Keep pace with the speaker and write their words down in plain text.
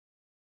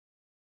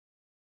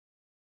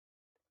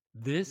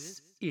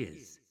This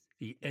is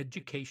the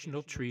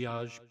Educational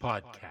Triage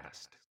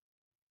Podcast.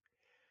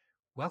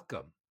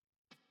 Welcome.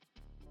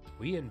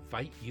 We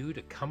invite you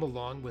to come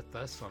along with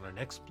us on an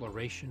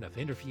exploration of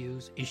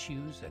interviews,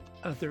 issues, and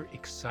other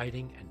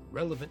exciting and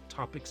relevant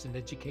topics in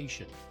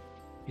education,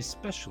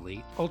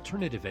 especially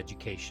alternative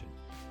education.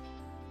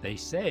 They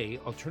say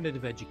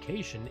alternative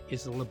education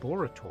is a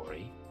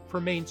laboratory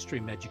for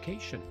mainstream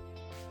education.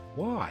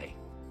 Why?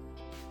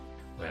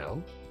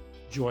 Well,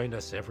 join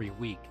us every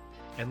week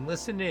and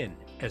listen in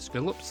as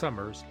Philip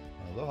Summers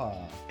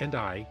Aloha. and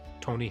I,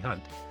 Tony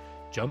Hunt,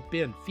 jump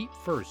in feet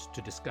first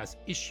to discuss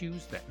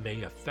issues that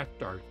may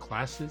affect our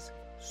classes,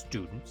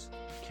 students,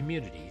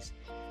 communities,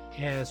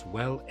 as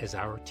well as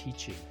our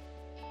teaching.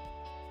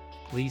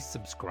 Please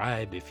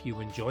subscribe if you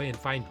enjoy and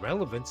find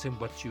relevance in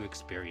what you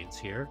experience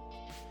here.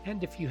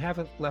 And if you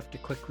haven't left a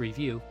quick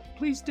review,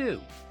 please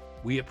do.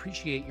 We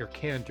appreciate your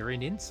candor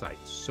and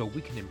insights so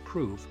we can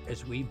improve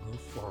as we move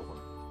forward.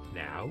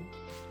 Now,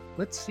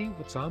 let's see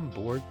what's on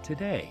board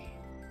today.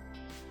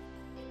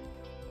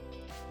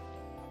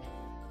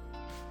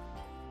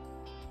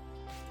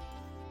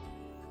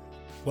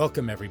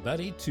 Welcome,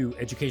 everybody, to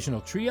Educational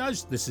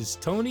Triage. This is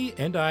Tony,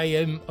 and I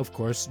am, of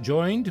course,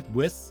 joined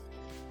with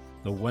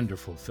the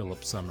wonderful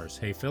Philip Summers.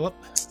 Hey, Philip.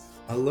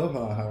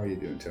 Aloha. How are you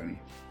doing, Tony?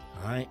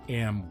 I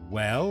am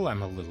well.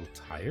 I'm a little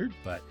tired,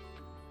 but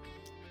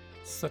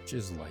such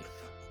is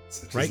life.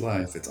 Such Right? is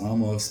life. It's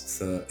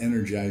almost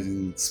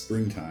energizing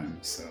springtime,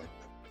 so.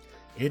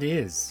 It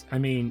is. I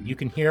mean, you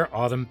can hear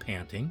autumn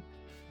panting.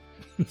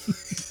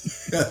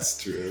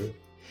 That's true.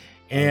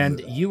 And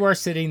you are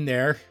sitting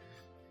there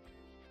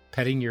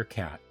petting your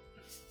cat,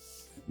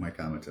 My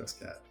comatose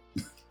cat.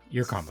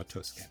 your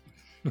comatose cat.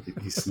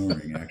 He's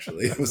snoring,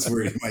 actually. I was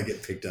worried he might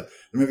get picked up.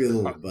 There might be a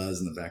little buzz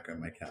in the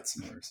background. My cat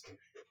snores.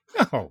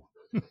 Oh.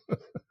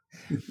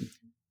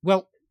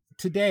 Well,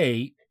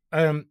 today,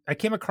 I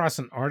came across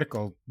an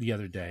article the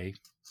other day,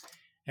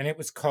 and it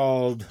was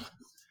called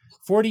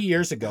 40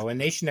 Years Ago, A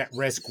Nation at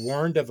Risk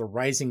Warned of a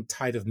Rising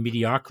Tide of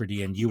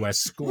Mediocrity in U.S.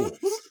 Schools.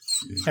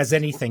 Has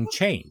anything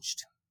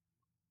changed?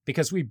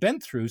 Because we've been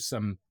through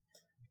some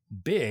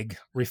big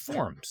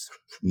reforms,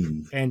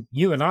 and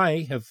you and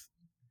I have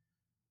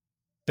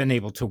been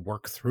able to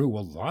work through a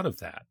lot of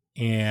that.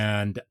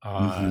 And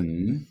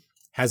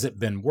has it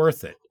been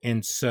worth it?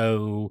 And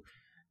so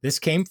this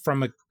came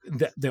from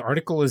the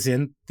article is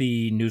in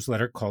the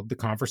newsletter called The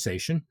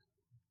Conversation,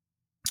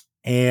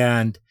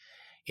 and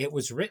it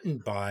was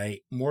written by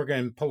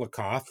Morgan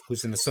Polikoff,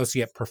 who's an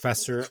associate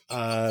professor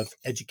of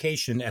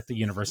education at the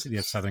University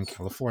of Southern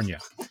California.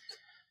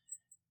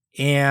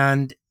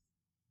 And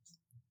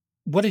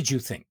what did you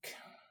think?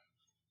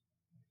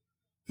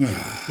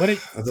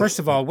 First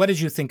of all, what did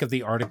you think of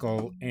the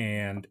article?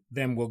 And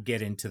then we'll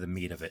get into the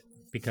meat of it,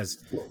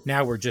 because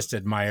now we're just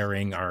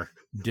admiring our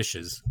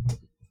dishes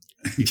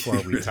before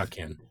we tuck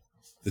in.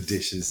 The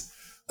dishes.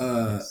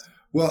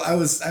 Well,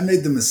 I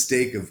made the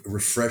mistake of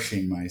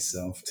refreshing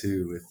myself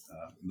too with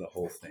the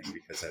whole thing,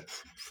 because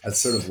I'd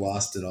sort of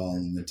lost it all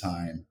in the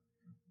time,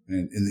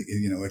 and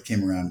it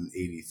came around in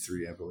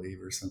 '83, I believe,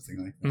 or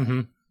something like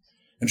that,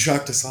 and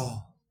shocked us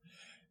all.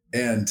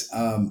 And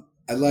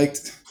I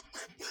liked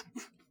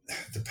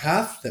the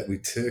path that we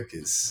took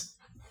is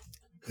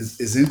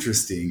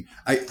interesting.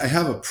 I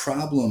have a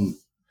problem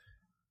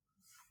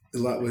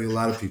with a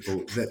lot of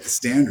people that the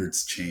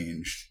standards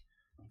changed.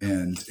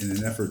 And in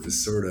an effort to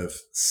sort of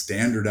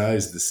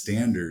standardize the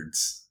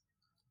standards,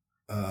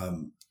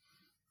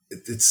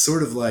 it's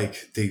sort of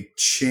like they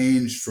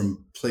changed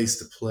from place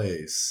to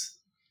place.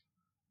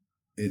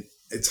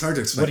 It's hard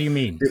to explain. What do you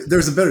mean?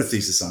 There's a better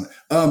thesis on it.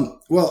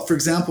 Well, for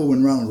example,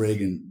 when Ronald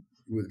Reagan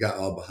got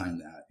all behind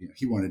that,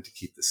 he wanted to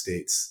keep the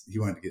states.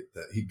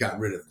 He got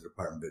rid of the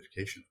Department of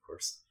Education, of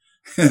course.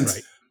 And,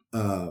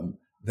 right.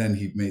 Then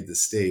he made the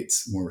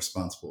states more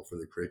responsible for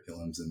the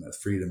curriculums and the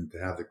freedom to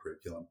have the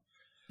curriculum.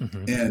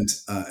 And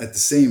at the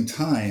same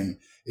time,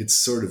 it's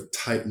sort of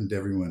tightened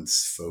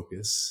everyone's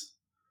focus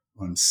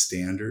on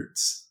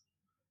standards.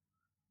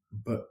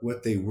 But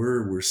what they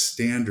were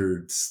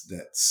standards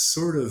that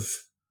sort of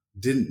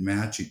didn't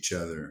match each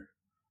other.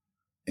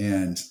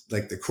 And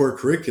like the core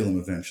curriculum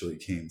eventually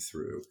came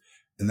through,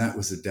 and that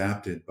was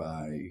adapted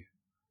by,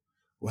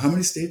 well, how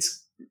many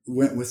states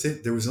went with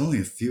it? There was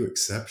only a few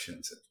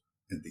exceptions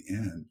at the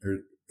end. There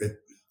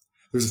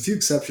was a few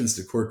exceptions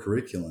to core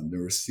curriculum.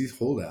 There was a few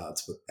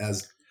holdouts, but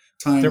as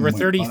time there were went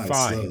 35.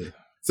 by slowly,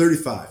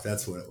 35.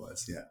 That's what it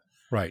was. Yeah.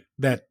 Right.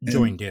 That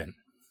joined in.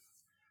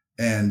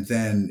 And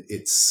then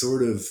it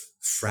sort of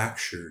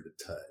fractured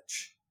a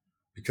touch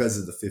because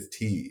of the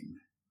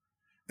 15.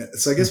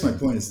 So I guess my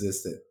point is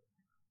this, that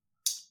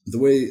the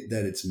way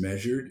that it's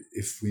measured,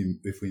 if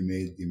we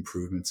made the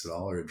improvements at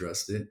all or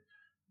addressed it,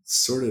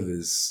 sort of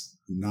is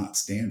not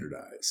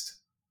standardized.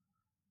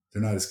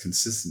 They're not as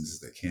consistent as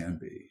they can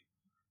be.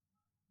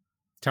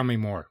 Tell me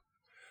more.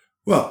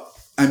 Well,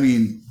 I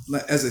mean,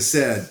 as I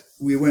said,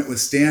 we went with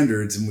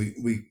standards, and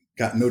we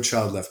got No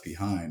Child Left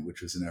Behind,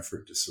 which was an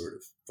effort to sort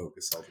of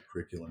focus all the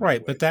curriculum.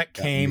 Right, but that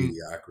came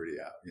mediocrity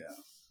out. Yeah.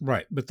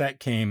 Right, but that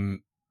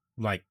came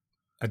like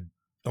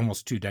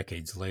almost 2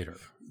 decades later.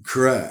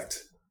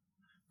 Correct.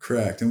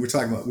 And we're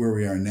talking about where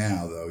we are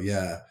now, though.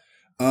 Yeah.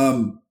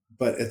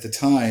 But at the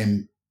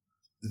time,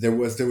 there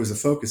was a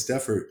focused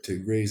effort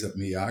to raise up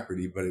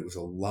mediocrity, but it was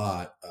a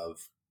lot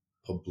of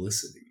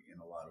publicity in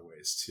a lot of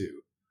ways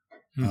too.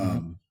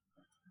 Mm-hmm.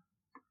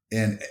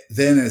 And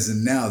then, as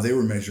in now, they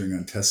were measuring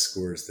on test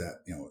scores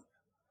that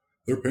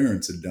their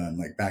parents had done,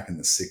 like back in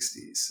the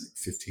 60s, like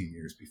 15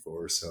 years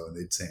before or so. And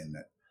they'd saying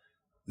that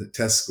the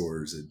test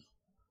scores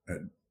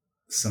had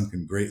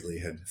sunken greatly,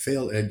 had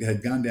failed,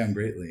 had gone down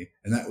greatly,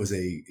 and that was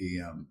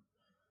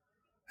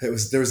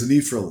there was a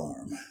need for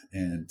alarm,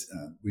 and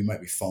we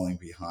might be falling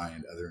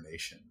behind other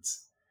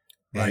nations.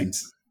 Right. And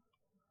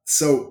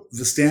so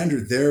the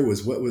standard there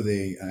was, what were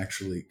they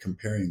actually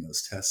comparing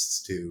those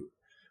tests to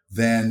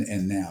then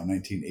and now,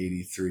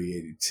 1983,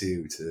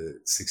 82 to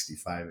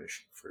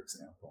 65-ish, for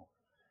example.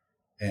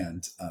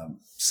 And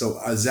so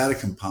is that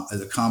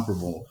a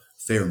comparable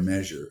fair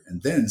measure?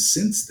 And then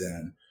since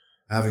then,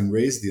 having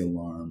raised the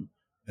alarm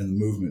and the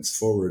movements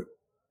forward,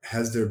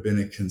 has there been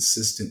a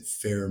consistent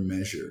fair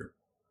measure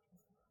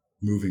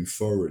moving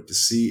forward to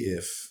see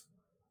if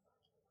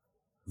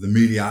the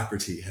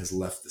mediocrity has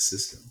left the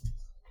system?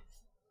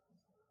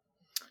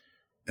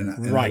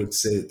 And I would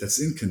say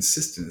that's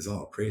inconsistent as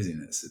all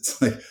craziness.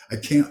 It's like, I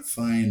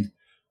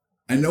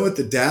know what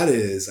the data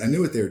is. I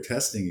knew what they were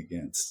testing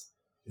against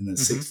in the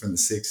from the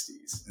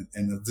 60s.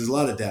 And there's a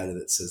lot of data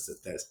that says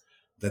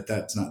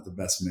that's not the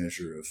best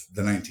measure of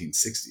the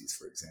 1960s,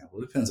 for example.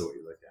 It depends on what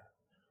you look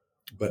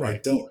at. But I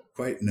don't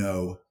quite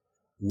know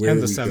where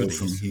we 70s. Go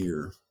from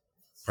here.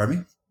 Pardon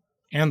me?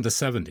 And the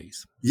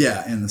 70s.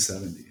 Yeah, and the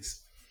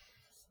 70s.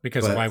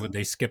 Because why would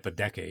they skip a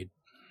decade?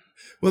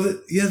 Well,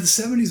 the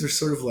 70s are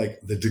sort of like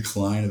the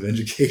decline of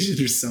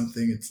education or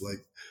something. It's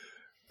like,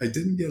 I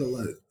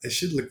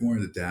should look more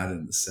at the data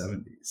in the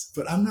 70s.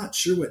 But I'm not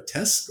sure what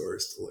test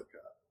scores to look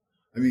up.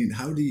 I mean,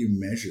 how do you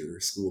measure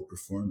school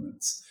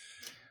performance?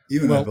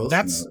 You and I both know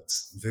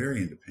it's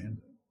very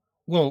independent.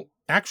 Well,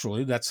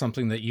 actually, that's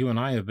something that you and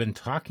I have been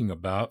talking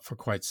about for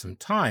quite some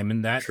time,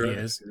 and that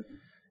is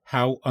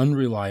how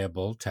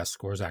unreliable test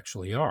scores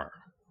actually are.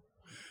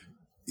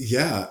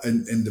 Yeah,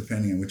 and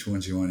depending on which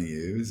ones you want to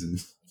use, and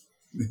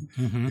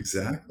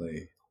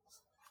exactly.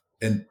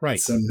 And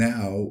so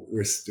now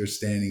they're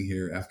standing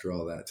here after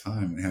all that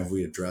time, and have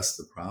we addressed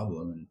the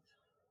problem?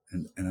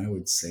 And I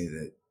would say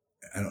that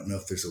I don't know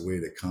if there's a way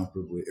to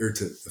comparably or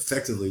to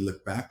effectively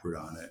look backward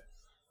on it,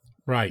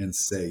 and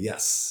say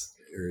yes,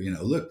 or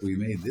look, we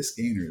made this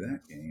gain or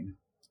that gain.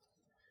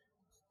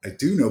 I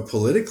do know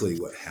politically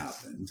what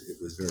happened. It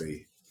was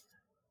very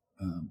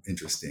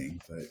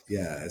interesting, but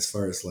yeah, as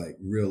far as like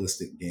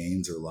realistic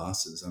gains or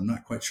losses, I'm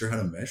not quite sure how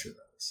to measure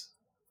those.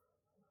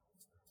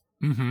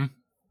 Mm-hmm.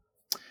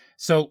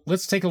 So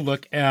let's take a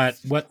look at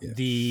what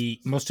the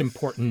most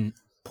important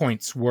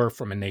points were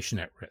from A Nation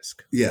at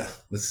Risk. Yeah,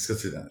 let's go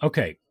through that.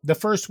 Okay, the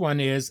first one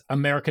is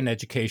American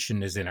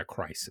education is in a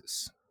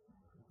crisis.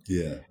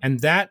 Yeah.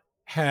 And that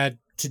had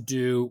to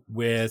do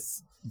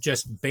with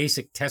just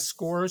basic test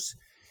scores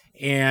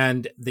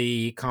and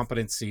the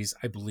competencies,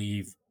 I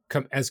believe,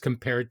 as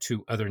compared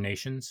to other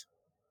nations.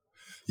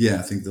 Yeah,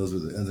 I think those were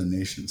the other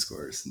nation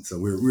scores. And so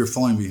we were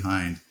falling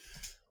behind.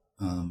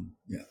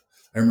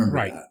 I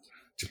remember that.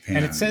 Japan.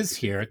 And it says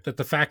here that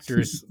the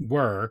factors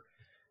were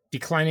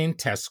declining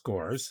test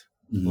scores,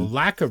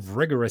 lack of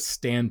rigorous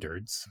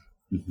standards,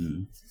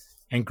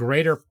 and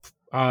greater,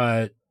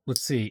 and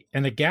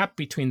a gap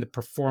between the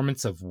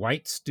performance of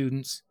white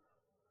students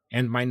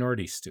and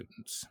minority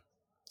students.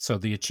 So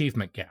the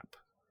achievement gap.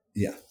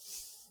 Yeah.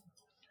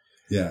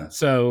 Yeah.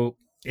 So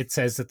it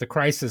says that the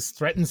crisis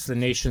threatens the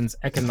nation's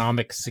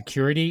economic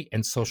security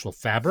and social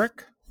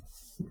fabric,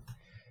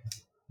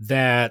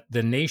 that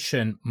the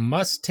nation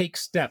must take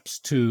steps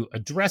to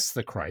address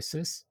the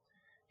crisis,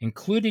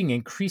 including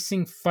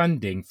increasing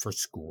funding for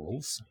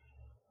schools,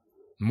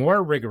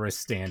 more rigorous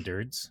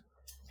standards,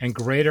 and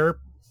greater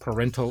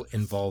parental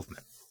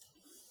involvement.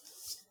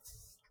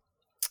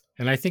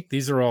 And I think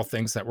these are all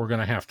things that we're going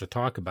to have to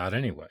talk about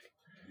anyway.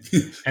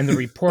 And the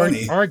report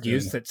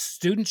argues that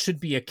students should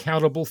be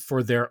accountable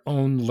for their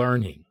own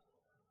learning.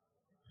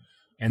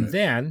 And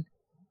then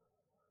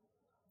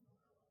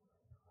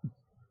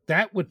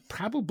that would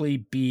probably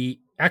be,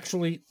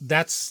 actually,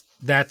 that's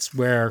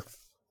where,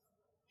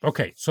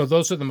 okay, so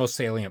those are the most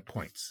salient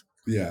points.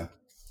 Yeah.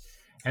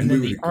 And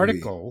then the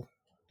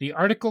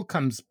article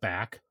comes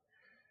back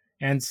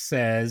and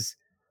says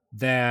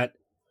that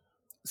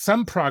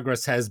some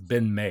progress has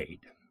been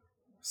made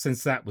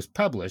since that was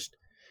published,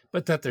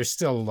 but that there's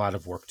still a lot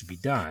of work to be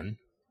done.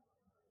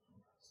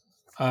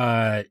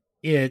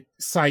 It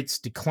cites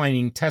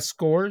declining test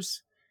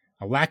scores,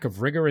 a lack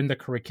of rigor in the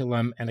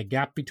curriculum, and a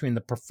gap between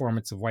the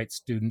performance of white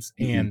students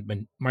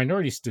and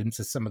minority students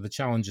as some of the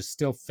challenges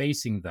still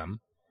facing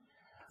them.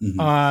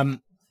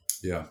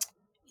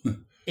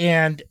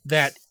 And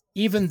that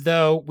even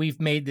though we've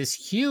made this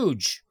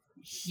huge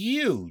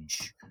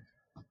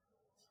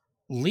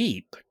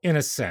leap, in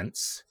a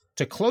sense,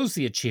 to close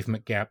the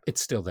achievement gap, it's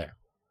still there.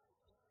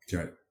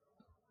 Right.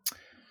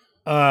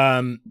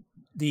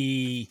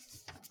 there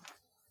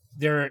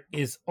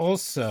is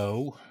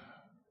also,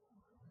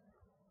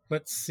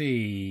 let's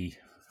see,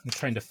 I'm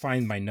trying to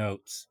find my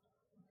notes.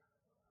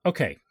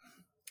 Okay.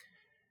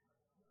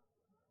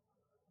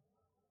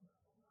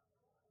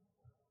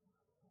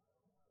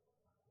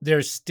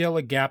 There's still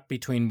a gap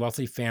between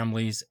wealthy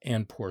families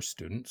and poor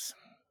students.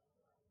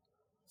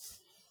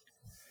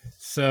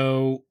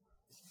 So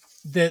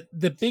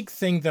the big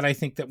thing that I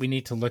think that we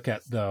need to look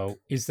at, though,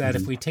 is that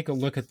if we take a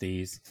look at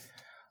these,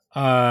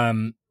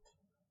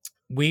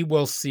 we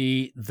will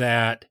see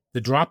that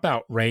the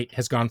dropout rate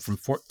has gone from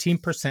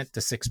 14% to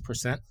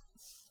 6%,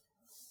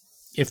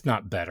 if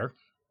not better,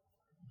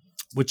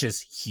 which is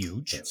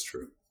huge. That's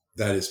true.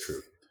 That is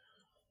true.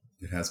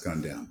 It has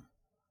gone down.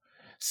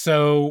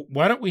 So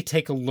why don't we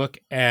take a look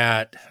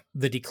at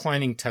the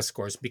declining test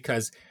scores?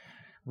 Because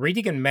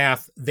reading and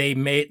math,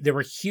 there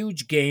were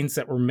huge gains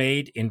that were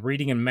made in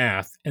reading and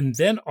math, and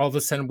then all of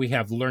a sudden we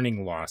have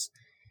learning loss.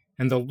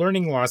 And the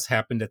learning loss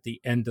happened at the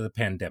end of the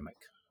pandemic.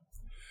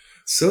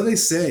 So they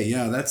say,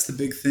 yeah, that's the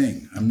big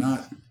thing. I'm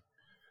not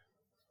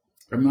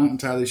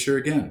entirely sure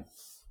again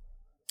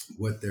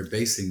what they're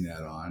basing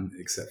that on,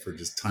 except for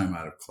just time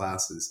out of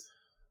classes.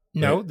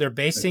 No, they're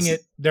basing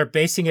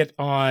it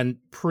on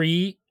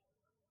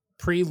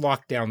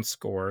pre-lockdown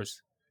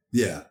scores.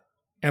 Yeah.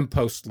 And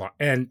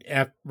and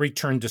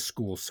return to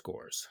school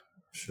scores.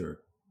 Sure.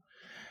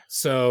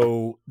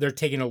 So they're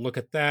taking a look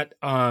at that,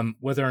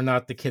 whether or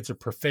not the kids are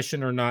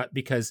proficient or not,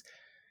 because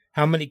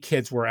how many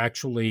kids were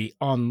actually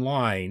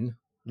online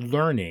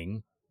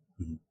learning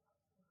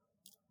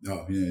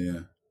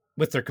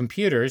with their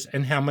computers,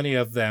 and how many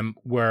of them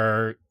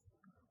were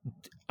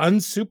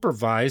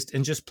unsupervised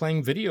and just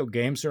playing video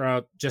games or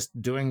out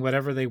just doing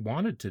whatever they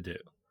wanted to do.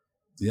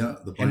 Yeah,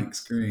 the blank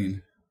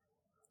screen.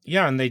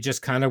 Yeah, and they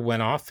just kind of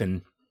went off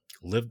and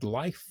lived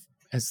life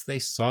as they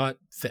saw it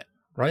fit,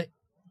 right?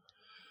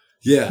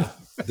 Yeah,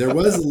 there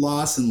was a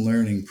loss in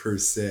learning per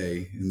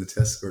se, and the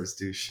test scores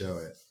do show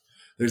it.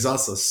 There's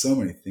also so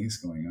many things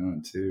going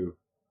on too.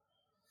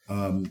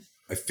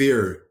 I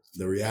fear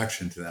the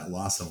reaction to that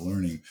loss of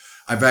learning.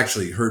 I've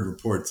actually heard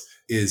reports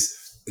is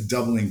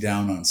doubling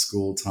down on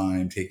school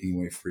time, taking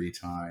away free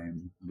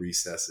time,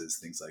 recesses,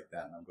 things like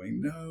that. And I'm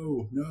going,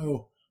 no,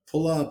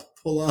 pull up.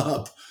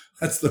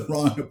 That's the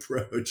wrong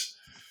approach.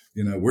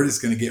 We're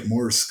just going to get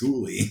more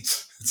schooly.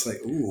 It's like,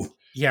 ooh,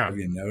 yeah. Have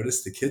you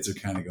noticed the kids are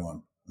kind of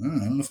going, I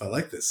don't know if I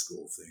like this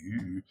school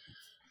thing.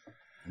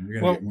 And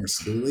you're going to get more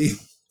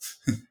schooly.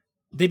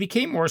 They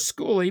became more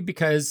schooly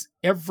because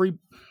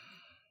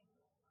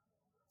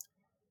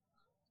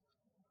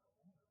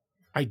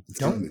I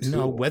don't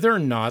know whether or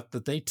not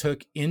that they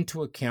took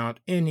into account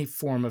any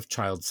form of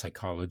child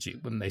psychology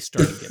when they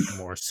started getting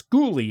more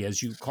schooly,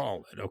 as you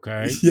call it,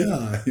 okay?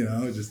 Yeah,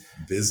 just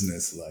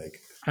business-like.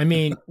 I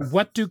mean,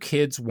 what do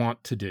kids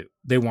want to do?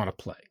 They want to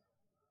play.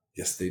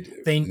 Yes, they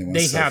do.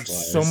 They have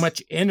so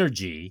much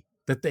energy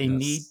that they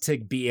need to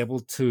be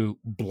able to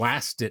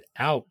blast it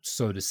out,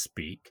 so to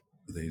speak.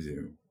 They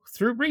do.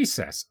 Through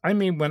recess. I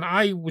mean, when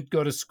I would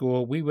go to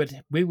school, we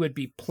would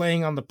be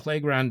playing on the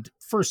playground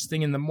first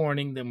thing in the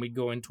morning. Then we'd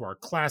go into our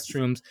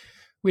classrooms.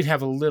 We'd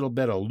have a little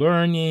bit of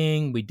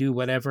learning. We'd do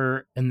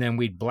whatever, and then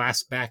we'd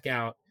blast back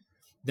out.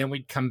 Then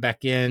we'd come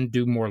back in,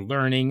 do more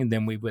learning, and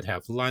then we would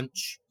have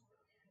lunch.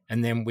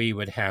 And then we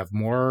would have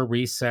more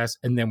recess,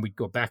 and then we'd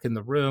go back in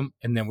the room,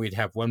 and then we'd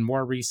have one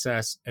more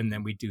recess, and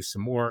then we'd do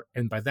some more.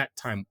 And by that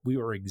time, we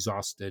were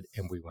exhausted,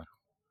 and we went home.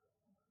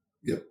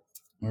 Yep,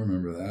 I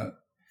remember that.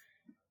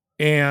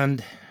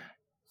 And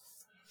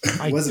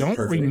I don't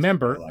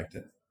remember. I liked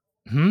it.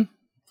 Hmm?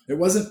 It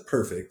wasn't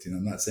perfect.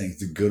 I'm not saying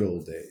the good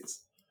old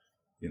days.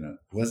 It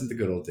wasn't the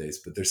good old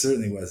days, but there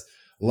certainly was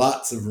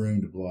lots of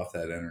room to blow off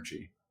that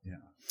energy. Yeah.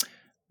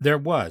 There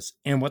was.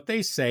 And what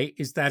they say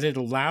is that it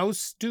allows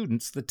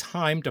students the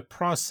time to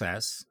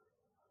process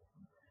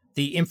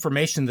the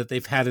information that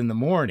they've had in the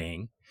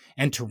morning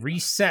and to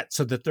reset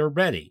so that they're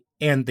ready.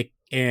 And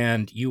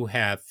you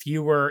have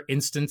fewer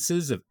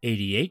instances of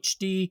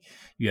ADHD.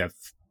 You have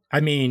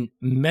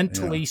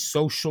mentally,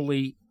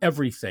 socially,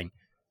 everything.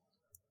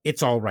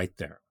 It's all right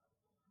there.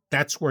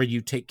 That's where you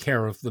take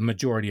care of the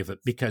majority of it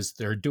because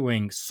they're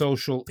doing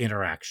social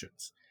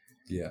interactions.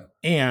 Yeah.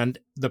 And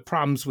the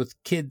problems with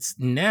kids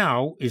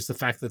now is the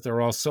fact that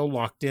they're all so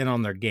locked in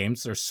on their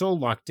games. They're so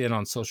locked in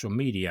on social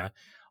media,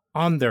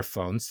 on their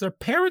phones. Their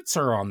parents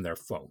are on their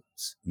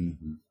phones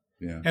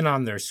and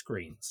on their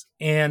screens.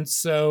 And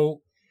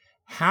so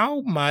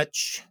how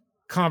much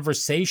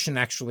conversation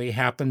actually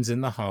happens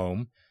in the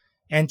home?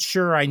 And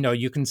sure, I know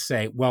you can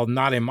say, well,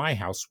 not in my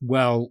house.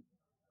 Well,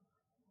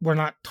 we're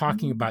not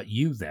talking about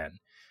you then.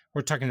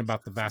 We're talking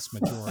about the vast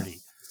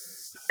majority.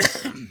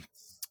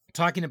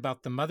 Talking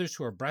about the mothers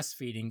who are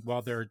breastfeeding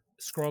while they're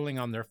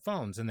scrolling on their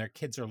phones and their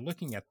kids are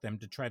looking at them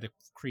to try to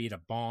create a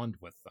bond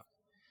with them.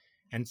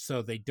 And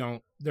so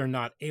they're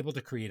not able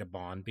to create a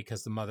bond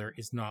because the mother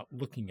is not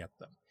looking at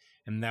them.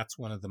 And that's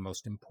one of the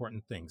most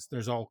important things.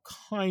 There are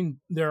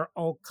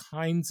all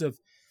kinds of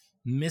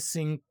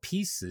missing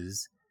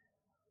pieces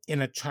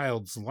in a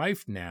child's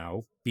life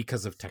now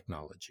because of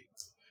technology.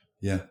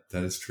 Yeah,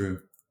 that is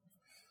true.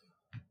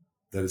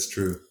 That is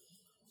true.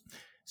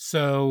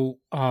 So,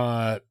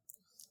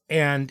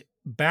 and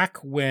back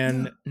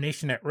when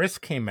Nation at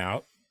Risk came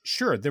out,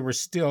 sure, there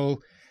was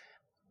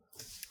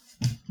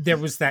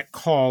that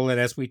call, and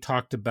as we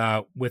talked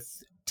about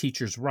with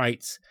teachers'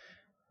 rights,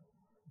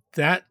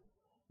 that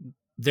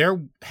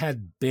there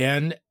had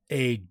been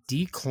a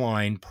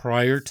decline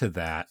prior to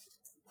that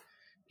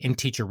in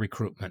teacher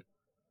recruitment.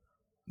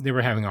 They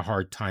were having a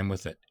hard time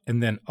with it.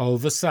 And then all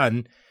of a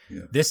sudden,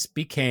 this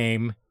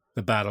became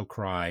the battle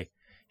cry,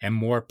 and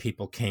more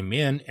people came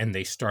in and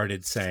they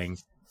started saying,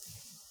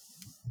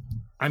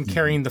 I'm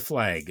carrying the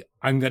flag.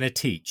 I'm going to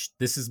teach.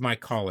 This is my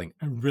calling.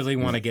 I really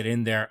want to get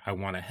in there. I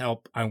want to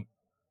help. I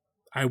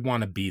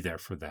want to be there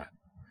for that.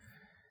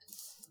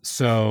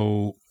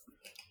 So,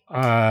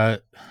 it's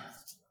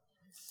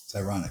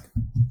ironic.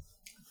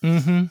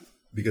 Mm-hmm.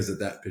 Because at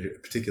that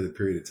particular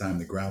period of time,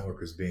 the groundwork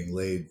was being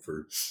laid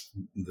for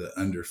the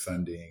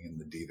underfunding and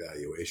the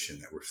devaluation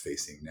that we're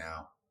facing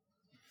now.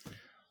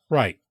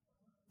 Right.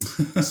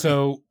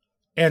 So,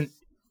 and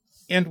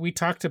we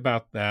talked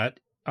about that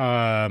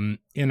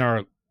in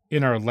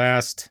our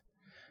last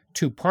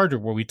two-parter,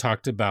 where we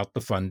talked about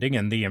the funding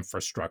and the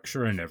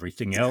infrastructure and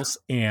everything else.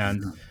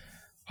 And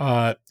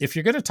if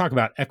you're going to talk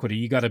about equity,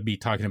 you got to be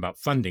talking about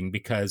funding,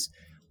 because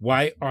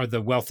why are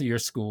the wealthier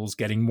schools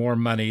getting more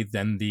money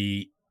than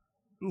the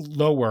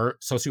lower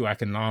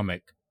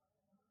socioeconomic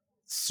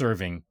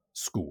serving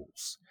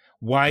schools?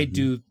 Why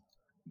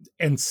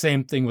and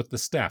same thing with the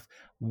staff.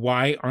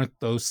 Why aren't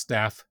those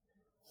staff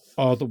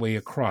all the way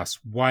across?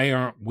 Why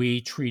aren't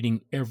we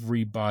treating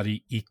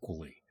everybody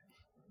equally?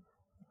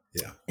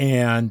 Yeah.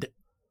 And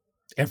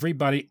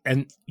everybody,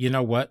 and you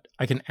know what?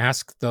 I can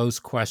ask those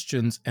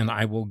questions and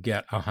I will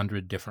get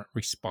 100 different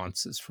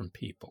responses from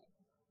people.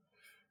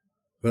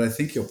 But I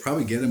think you'll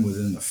probably get them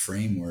within the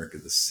framework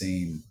of the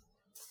same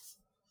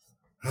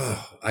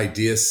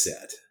idea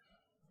set.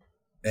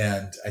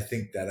 And I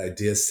think that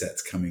idea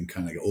set's coming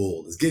kind of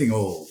old. It's getting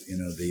old,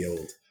 the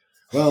old,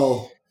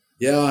 well,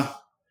 yeah,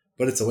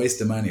 but it's a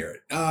waste of money. Or,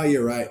 oh,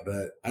 you're right,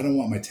 but I don't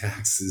want my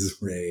taxes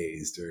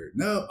raised. Or,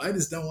 no, I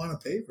just don't want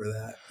to pay for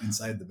that,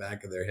 inside the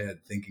back of their head,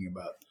 thinking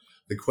about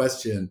the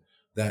question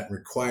that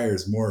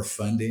requires more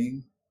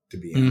funding to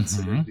be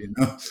answered.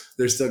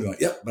 They're still going,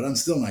 yep, but I'm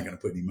still not going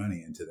to put any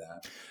money into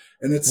that.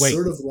 And it's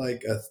sort of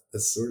like a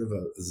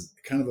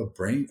kind of a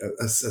brain,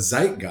 a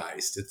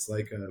zeitgeist. It's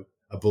like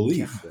a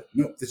belief that,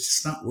 no, it's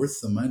just not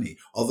worth the money.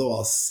 Although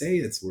I'll say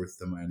it's worth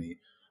the money,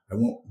 I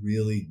won't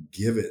really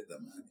give it the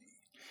money.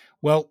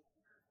 Well,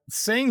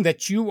 saying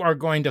that you are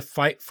going to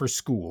fight for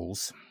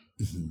schools,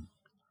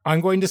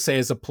 I'm going to say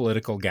is a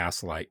political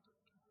gaslight.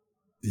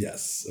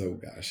 Yes. Oh,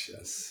 gosh,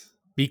 yes.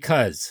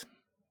 Because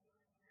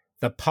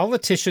the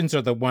politicians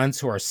are the ones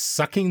who are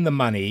sucking the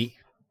money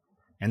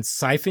and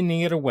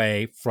siphoning it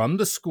away from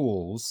the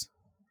schools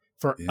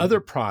for other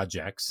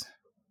projects.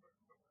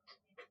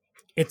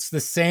 It's the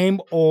same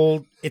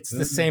old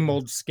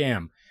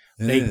scam.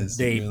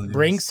 They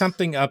bring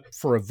something up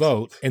for a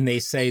vote and they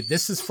say,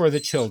 this is for the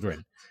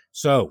children.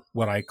 So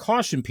what I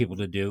caution people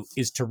to do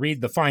is to read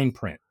the fine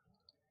print,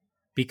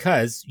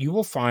 because you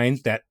will find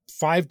that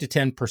 5 to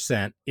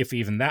 10%, if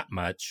even that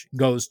much,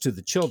 goes to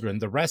the children.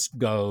 The rest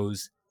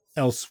goes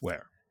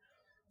elsewhere.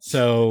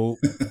 So,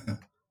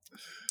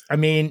 I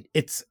mean,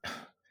 it's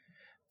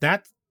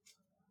that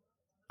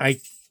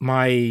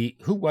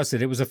who was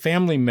it? It was a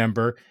family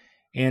member,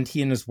 and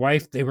he and his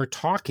wife, they were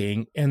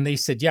talking and they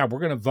said, yeah, we're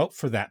going to vote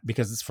for that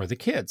because it's for the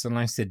kids. And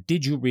I said,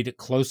 did you read it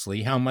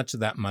closely? How much of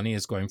that money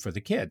is going for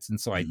the kids?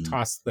 And so I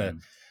tossed the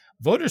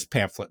voters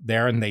pamphlet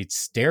there, and they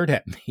stared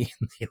at me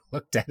and they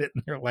looked at it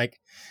and they're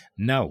like,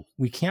 no,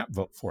 we can't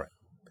vote for it.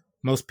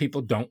 Most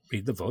people don't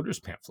read the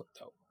voters pamphlet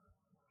though.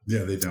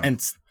 Yeah, they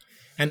don't.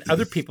 And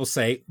other people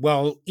say,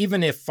 well,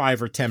 even if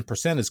 5 or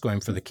 10% is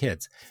going for the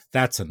kids,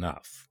 that's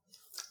enough.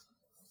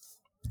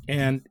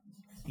 And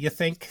you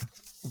think,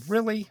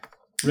 really?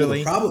 Well,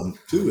 the problem,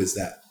 too, is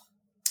that,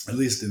 at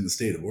least in the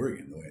state of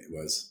Oregon, the way it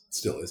was,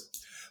 still is,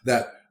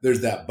 that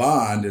there's that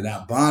bond, and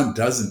that bond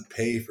doesn't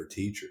pay for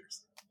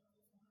teachers.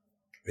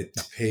 It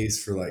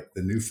pays for, like,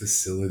 the new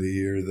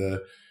facility or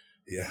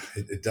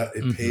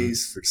it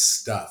pays for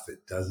stuff.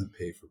 It doesn't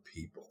pay for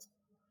people.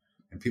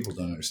 And people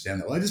don't understand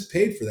that. Well, I just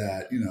paid for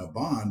that,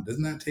 bond.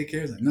 Doesn't that take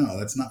care of it? No,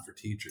 that's not for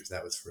teachers.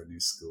 That was for a new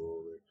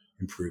school or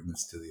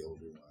improvements to the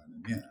older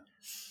one.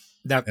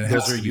 And,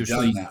 those are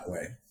usually done that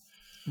way.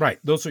 Right.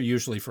 Those are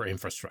usually for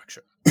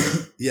infrastructure.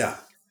 Yeah.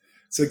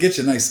 So it gets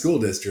you a nice school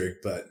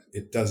district, but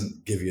it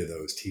doesn't give you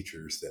those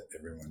teachers that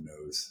everyone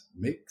knows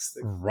makes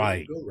the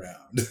world go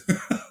round.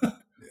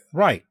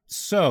 Right.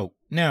 So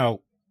now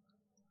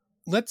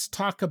let's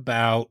talk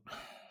about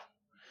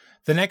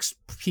the next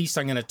piece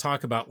I'm going to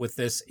talk about with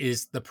this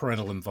is the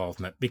parental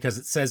involvement, because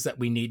it says that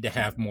we need to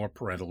have more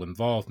parental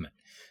involvement.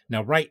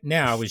 Now, right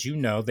now, as you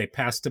know, they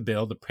passed a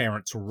bill, the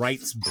Parents'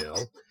 Rights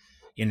Bill,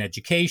 in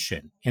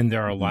education. And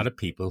there are a lot of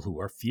people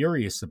who are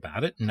furious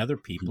about it and other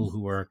people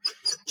who are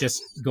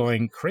just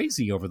going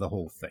crazy over the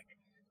whole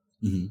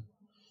thing.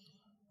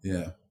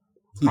 Yeah.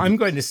 I'm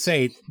going to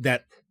say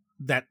that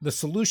that the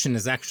solution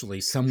is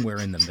actually somewhere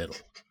in the middle.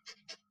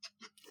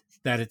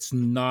 That it's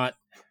not,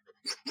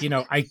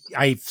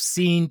 I've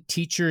seen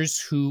teachers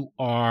who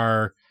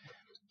are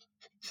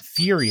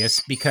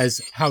furious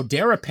because how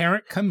dare a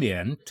parent come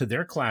in to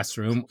their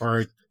classroom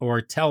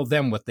or tell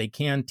them what they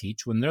can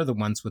teach when they're the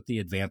ones with the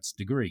advanced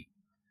degree.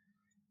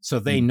 So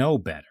they know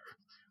better.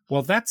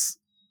 Well,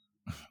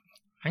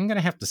 I'm going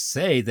to have to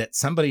say that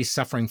somebody's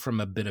suffering from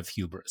a bit of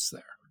hubris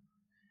there.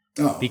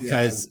 Oh,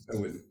 because I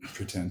wouldn't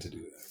pretend to do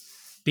that.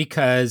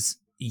 Because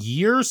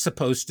you're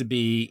supposed to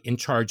be in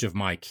charge of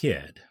my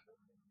kid.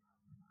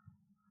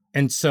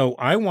 And so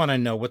I want to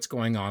know what's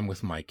going on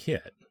with my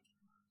kid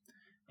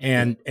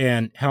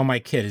and how my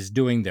kid is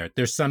doing there.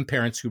 There's some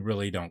parents who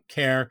really don't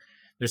care.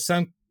 There's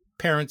some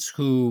parents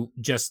who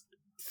just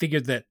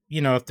figured that,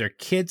 if their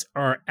kids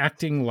are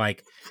acting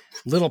like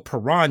little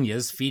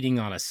piranhas feeding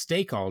on a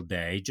steak all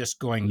day, just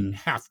going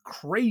half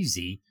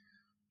crazy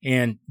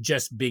and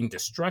just being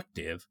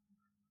destructive,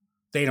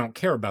 they don't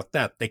care about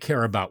that. They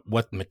care about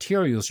what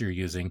materials you're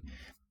using.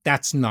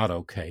 That's not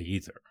okay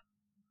either.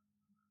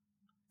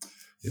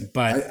 Yeah.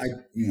 But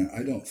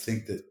I don't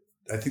think that.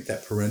 I think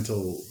that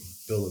parental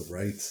Bill of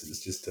Rights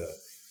is just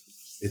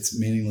it's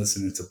meaningless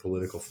and it's a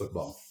political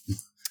football.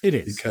 It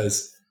is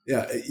because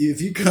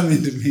if you come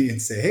into me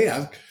and say, "Hey,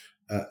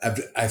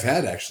 I've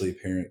had actually a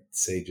parent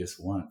say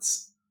just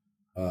once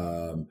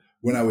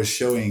when I was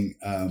showing,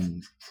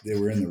 they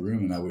were in the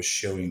room and I was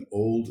showing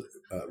old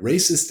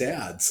racist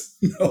ads,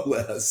 no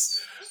less,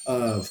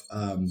 of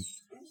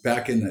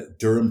back in the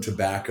Durham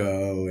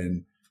tobacco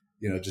and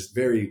just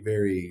very,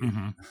 very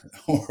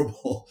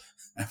horrible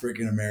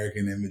African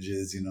American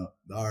images.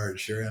 The art,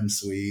 sure am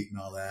sweet and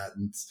all that,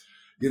 and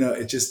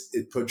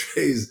it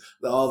portrays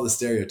all the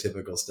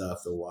stereotypical stuff,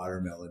 the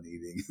watermelon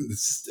eating.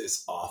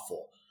 It's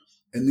awful.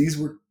 And these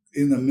were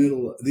in the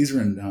middle. These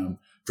were in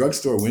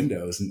drugstore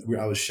windows, and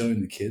I was showing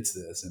the kids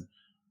this, and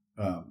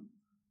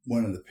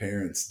one of the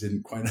parents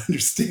didn't quite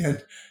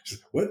understand.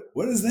 She's like,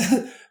 what is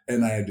that?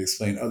 And I had to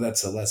explain,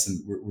 that's a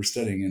lesson. We're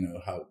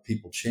studying, how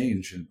people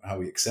change and how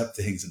we accept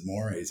things and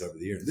mores over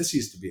the years. This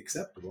used to be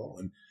acceptable.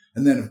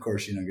 And then, of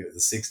course, get to the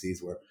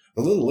 60s where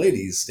the little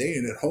lady's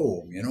staying at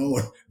home,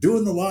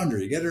 doing the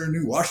laundry, get her a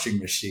new washing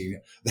machine.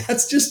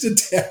 That's just a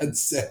tad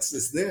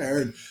sexist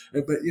there.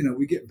 But,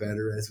 we get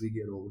better as we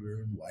get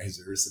older and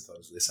wiser,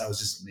 supposedly. So I was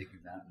just making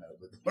that note.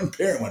 But one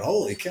parent went,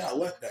 holy cow,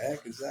 what the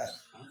heck is that?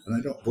 And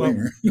I don't blame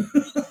her.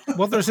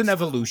 Well, there's an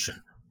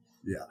evolution.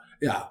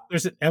 Yeah.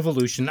 There's an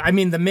evolution. I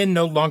mean, the men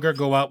no longer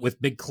go out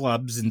with big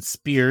clubs and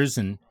spears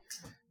and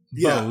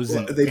bows.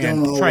 Well, they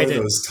don't all wear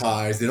those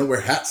ties. They don't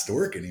wear hats to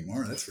work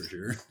anymore. That's for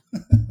sure.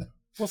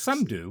 Well,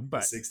 some do,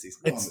 but the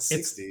 60s. In the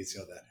 60s,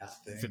 that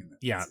hat thing.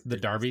 The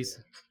derbies.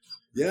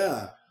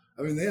 Yeah.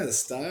 I mean, they had a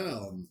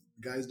style, and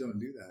guys don't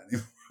do that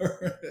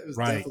anymore. It was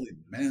definitely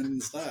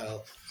men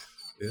style.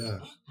 Yeah.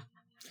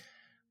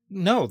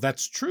 No,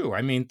 that's true.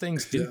 I mean,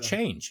 things do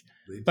change.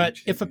 But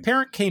if a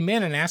parent came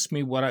in and asked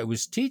me what I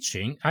was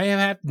teaching, I have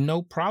had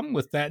no problem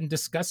with that and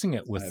discussing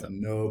it with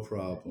them. No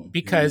problem.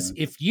 Because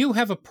if you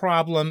have a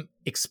problem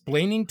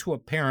explaining to a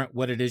parent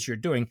what it is you're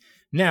doing,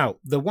 now,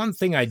 the one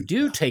thing I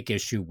do take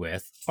issue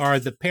with are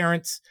the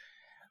parents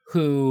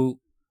who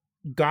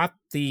got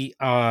the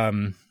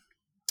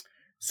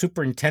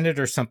superintendent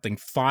or something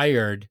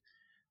fired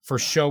for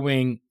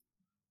showing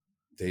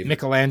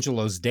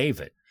Michelangelo's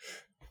David.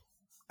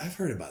 I've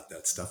heard about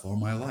that stuff all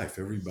my life.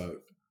 Every about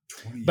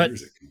 20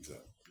 years it comes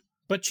up.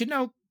 But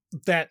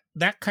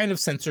that kind of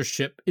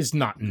censorship is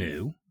not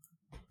new.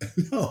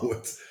 No,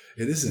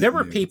 it isn't. There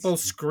were people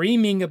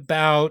screaming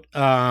about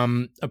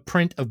a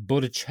print of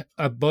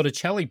a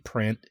Botticelli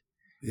print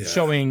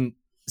showing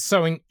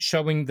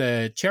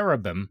the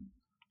cherubim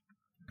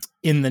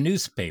in the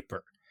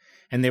newspaper.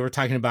 And they were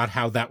talking about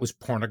how that was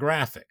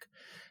pornographic.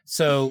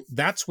 So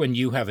that's when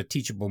you have a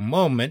teachable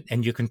moment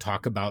and you can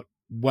talk about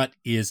what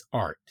is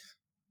art.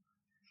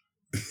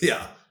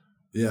 Yeah.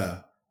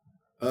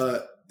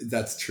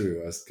 That's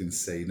true. I was going to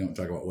say, you don't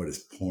talk about what is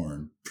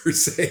porn per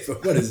se,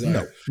 but what is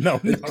art? No.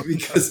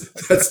 Because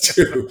that's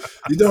true.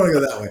 You don't want to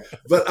go that way.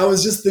 But I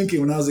was just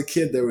thinking, when I was a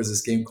kid, there was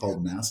this game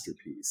called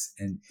Masterpiece,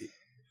 and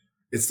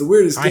it's the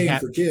weirdest game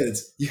for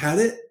kids. You had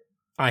it?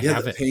 I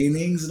have it.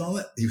 Paintings and all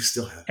that. You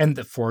still have it. And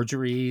the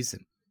forgeries.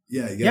 And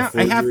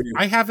forgery.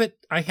 I have it.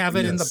 I have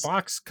it in the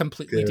box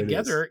completely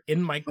together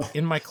in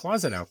my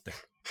closet out there.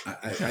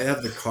 I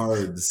have the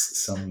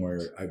cards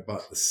somewhere. I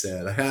bought the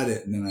set. I had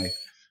it, and then I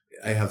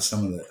have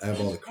I have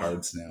all the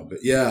cards now. But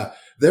yeah,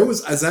 there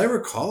was, as I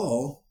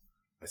recall,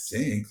 I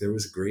think there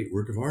was a great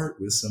work of art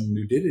with some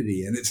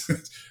nudity in it.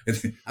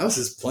 And I was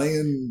just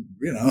playing,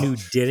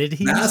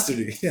 nudity.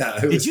 Mastery. Yeah.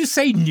 Did you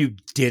say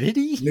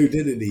nudity?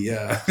 Nudity.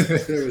 Yeah.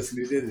 There was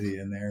nudity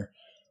in there.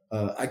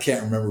 I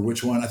can't remember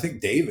which one. I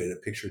think a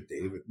picture of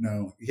David.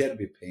 No, he had to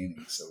be a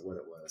painting. So what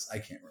it was, I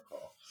can't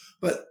recall.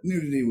 But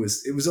nudity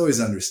it was always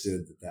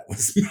understood that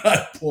was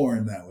not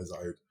porn. That was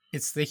art.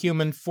 It's the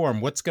human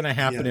form. What's going to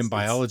happen in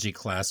biology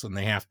class when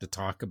they have to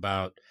talk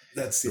about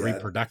the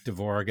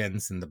reproductive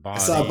organs and the body?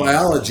 I saw a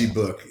biology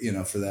book,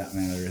 for that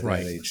matter, at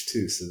that age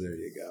too. So there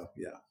you go.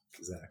 Yeah.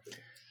 exactly.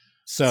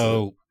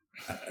 So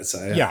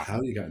yeah.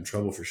 How you got in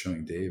trouble for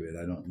showing David,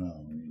 I don't know.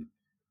 I mean,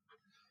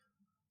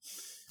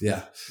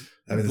 yeah.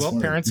 I mean, it's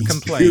one parents of the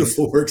most complain.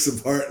 beautiful works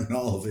of art in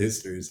all of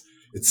history.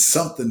 It's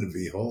something to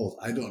behold.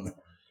 I don't know.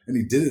 And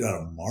he did it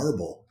out of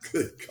marble.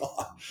 Good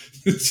God.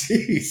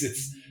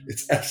 Jeez,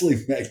 it's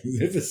absolutely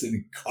magnificent.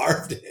 He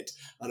carved it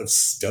out of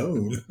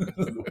stone.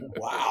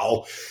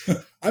 Wow.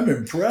 I'm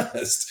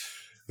impressed.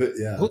 But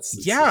yeah. Well,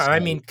 yeah, I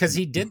mean, because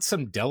he did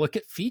some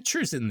delicate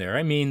features in there.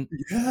 I mean,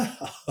 yeah.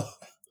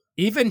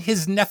 Even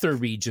his nether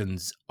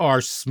regions are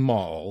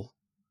small.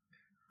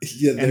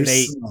 Yeah, they're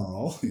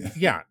small.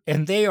 Yeah,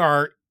 and they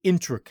are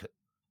intricate.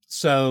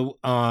 So,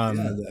 yeah, I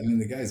mean,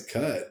 the guy's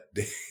cut.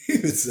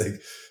 It's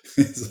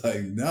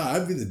like, no,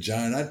 I'd be the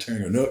giant. I'd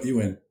turn and go, no, you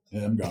win.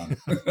 Yeah, I'm gone.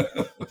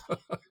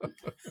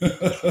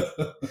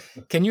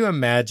 Can you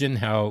imagine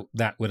how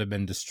that would have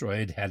been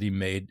destroyed had he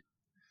made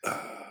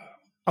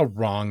a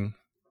wrong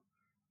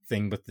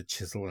thing with the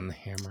chisel and the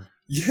hammer?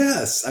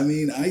 Yes, I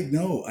mean, I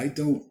know. I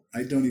don't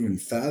even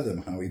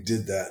fathom how he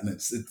did that, and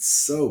it's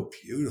so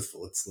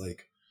beautiful. It's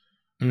like,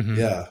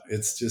 yeah,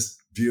 it's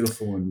just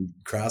beautiful in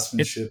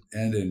craftsmanship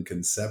and in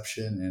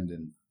conception and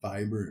in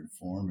fiber and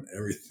form and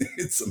everything.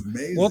 It's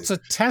amazing. Well, it's a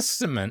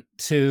testament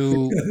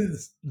to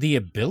the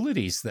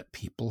abilities that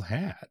people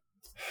had.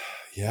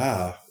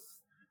 Yeah,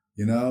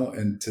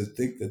 and to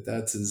think that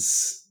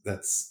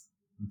that's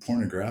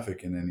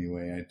pornographic in any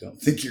way, I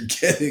don't think you're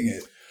getting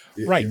it.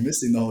 Right. You're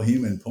missing the whole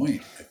human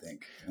point, I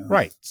think.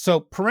 Right.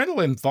 So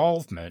parental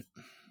involvement,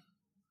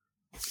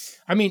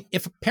 I mean,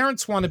 if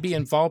parents want to be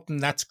involved, then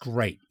that's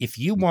great. If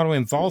you want to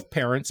involve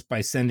parents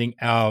by sending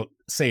out,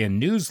 say, a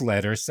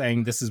newsletter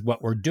saying this is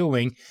what we're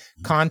doing,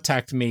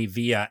 contact me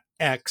via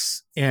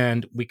X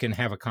and we can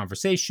have a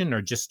conversation,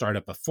 or just start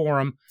up a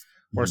forum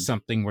or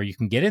something where you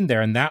can get in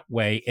there. And that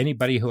way,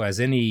 anybody who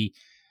has any,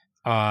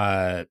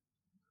 they're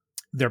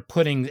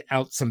putting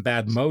out some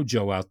bad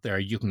mojo out there,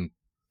 you can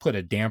put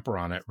a damper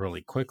on it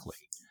really quickly.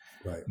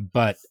 Right.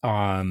 But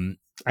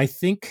I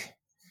think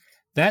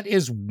that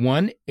is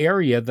one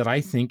area that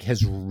I think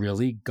has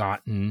really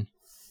gotten,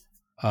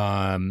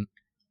 and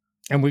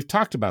we've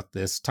talked about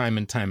this time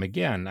and time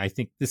again. I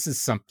think this is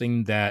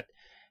something that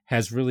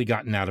has really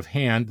gotten out of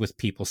hand, with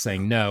people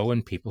saying no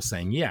and people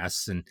saying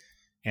yes, and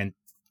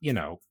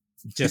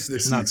just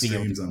there's not some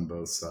being extremes on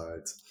both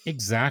sides.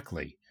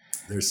 Exactly.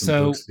 There's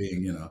some books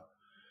being,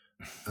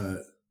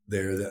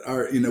 there that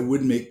are,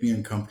 would make me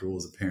uncomfortable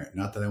as a parent.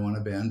 Not that I want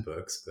to ban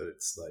books, but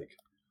it's like,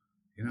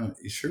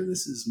 you sure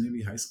this is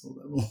maybe high school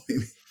level,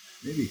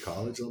 maybe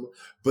college level,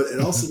 but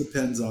it also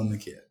depends on the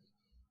kid.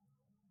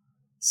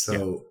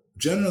 So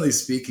generally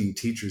speaking,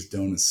 teachers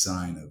don't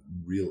assign a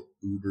real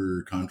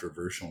uber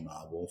controversial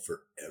novel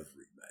for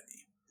everybody.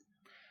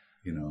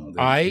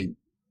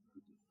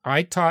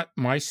 I taught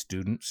my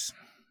students,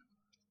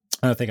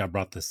 I think I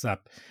brought this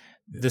up,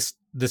 this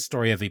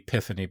story of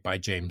Epiphany by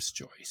James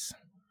Joyce,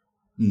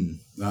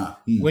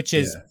 which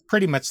is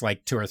pretty much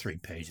like 2 or 3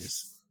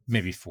 pages,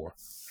 maybe 4.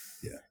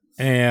 Yeah.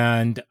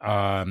 And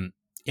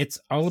it's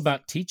all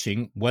about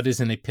teaching what is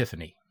an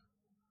epiphany.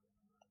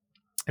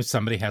 If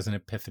somebody has an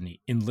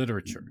epiphany in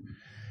literature,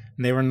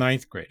 and they were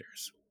 9th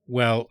graders.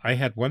 Well, I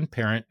had one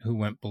parent who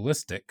went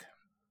ballistic,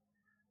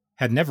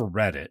 had never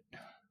read it,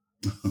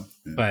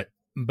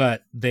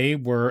 but they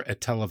were a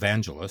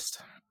televangelist,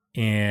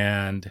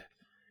 and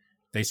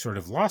they sort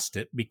of lost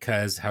it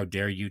because how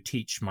dare you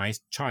teach my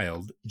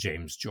child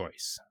James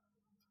Joyce?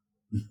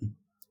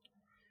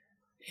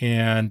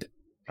 And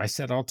I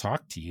said, I'll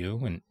talk to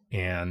you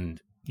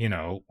and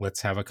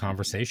let's have a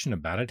conversation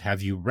about it.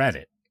 Have you read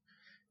it?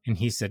 And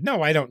he said,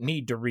 no, I don't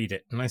need to read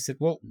it. And I said,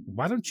 well,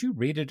 why don't you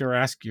read it or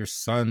ask your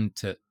son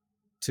to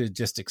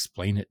just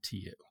explain it to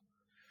you?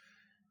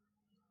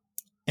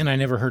 And I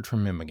never heard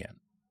from him again.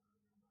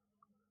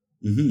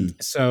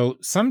 So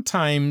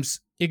sometimes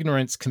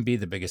ignorance can be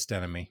the biggest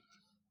enemy.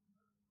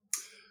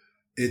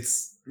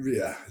 It's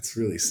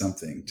really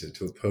something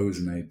to oppose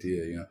an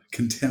idea,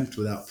 contempt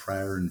without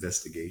prior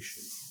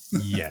investigation.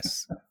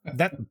 Yes.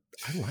 I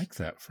like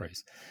that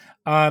phrase.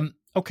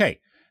 Okay.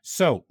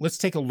 So let's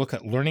take a look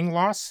at learning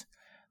loss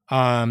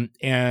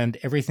and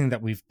everything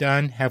that we've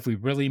done. Have we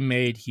really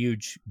made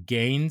huge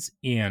gains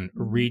in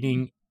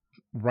reading,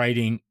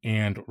 writing,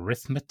 and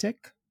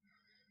arithmetic?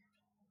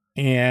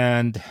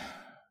 And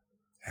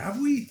have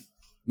we?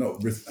 No,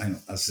 I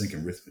was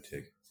thinking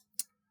arithmetic.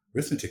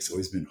 Arithmetic's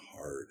always been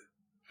hard.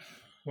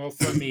 Well,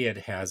 for me, it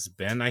has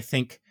been. I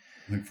think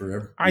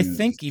forever. I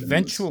think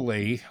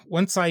eventually,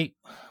 once I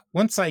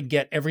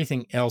get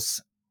everything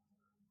else,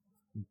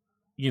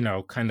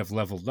 kind of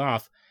leveled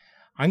off,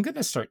 I'm going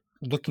to start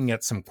looking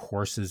at some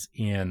courses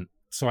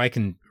so I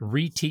can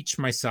reteach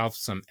myself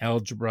some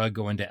algebra,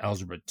 go into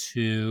algebra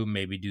 2,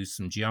 maybe do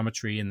some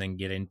geometry, and then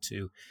get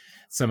into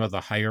some of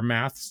the higher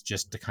maths,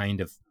 just to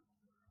kind of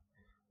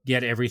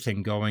get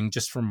everything going,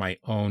 just for my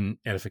own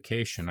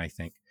edification, I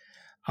think.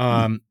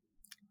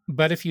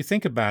 But if you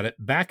think about it,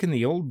 back in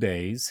the old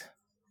days,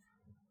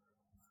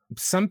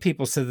 some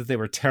people said that they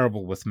were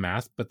terrible with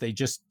math, but the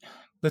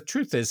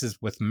truth is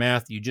with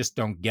math, you just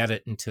don't get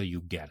it until you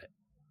get it.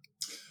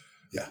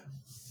 Yeah.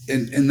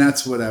 And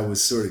that's what I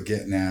was sort of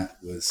getting at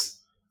was,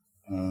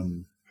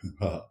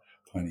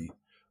 punny,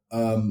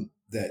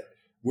 that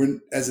we're,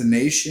 as a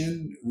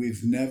nation,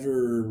 we've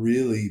never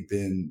really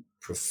been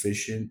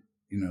proficient,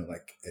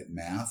 like at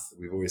math.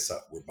 We've always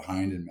thought we're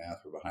behind in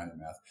math.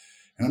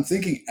 And I'm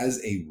thinking,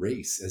 as a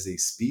race, as a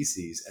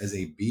species, as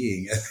a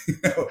being,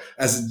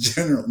 as a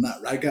general,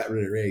 I got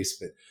rid of race,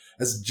 but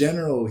as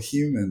general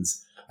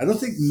humans, I don't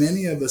think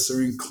many of us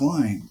are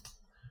inclined,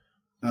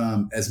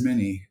 as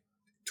many,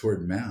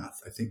 toward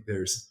math. I think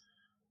there's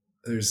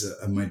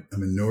a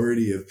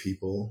minority of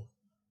people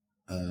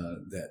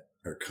that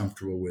are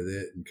comfortable with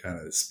it and kind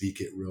of speak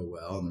it real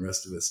well, and the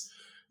rest of us,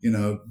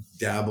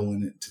 dabble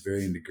in it to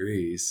varying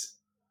degrees.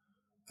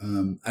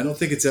 I don't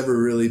think it's ever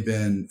really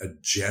been a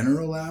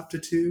general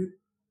aptitude.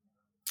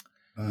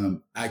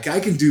 I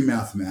can do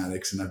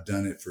mathematics, and I've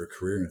done it for a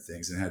career and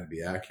things, and had to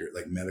be accurate,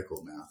 like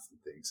medical math and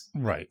things.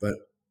 Right. But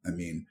I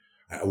mean,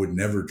 I would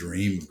never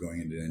dream of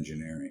going into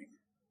engineering.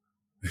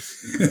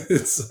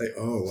 It's like,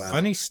 oh wow,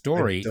 funny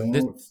story. I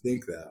don't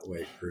think that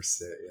way per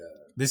se. Yeah.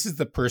 This is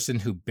the person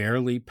who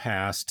barely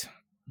passed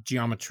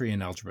geometry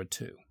and algebra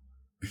 2.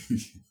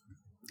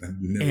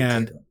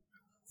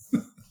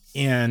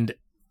 And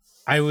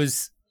I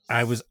was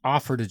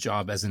offered a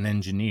job as an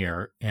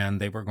engineer, and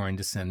they were going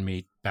to send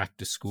me back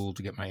to school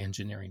to get my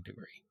engineering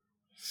degree.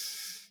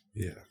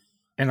 Yeah.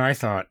 And I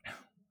thought,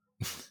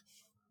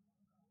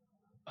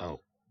 oh,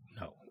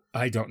 no,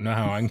 I don't know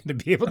how I'm going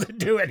to be able to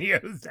do any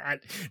of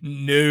that.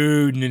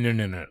 No.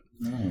 No,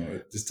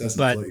 it just doesn't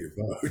float your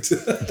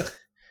boat.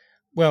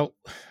 Well,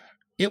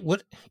 it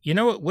would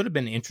have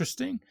been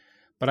interesting,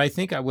 but I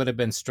think I would have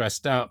been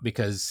stressed out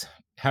because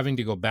having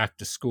to go back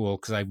to school,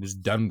 because I was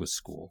done with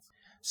school.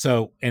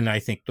 So, and I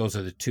think those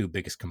are the two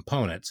biggest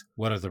components.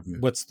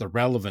 What's the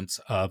relevance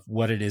of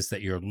what it is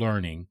that you're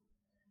learning,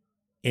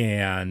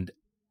 and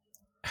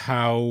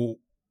how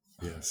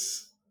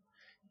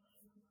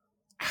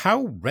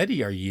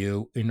ready are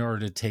you in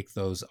order to take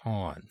those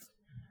on?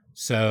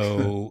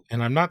 So,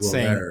 and I'm not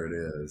saying there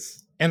it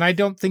is. And I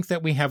don't think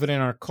that we have it in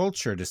our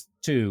culture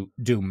to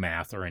do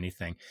math or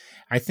anything.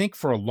 I think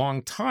for a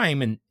long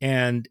time,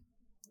 and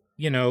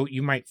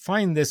you might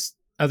find this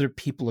other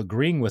people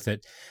agreeing with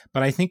it,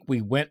 but I think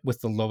we went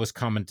with the lowest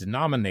common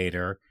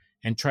denominator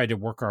and tried to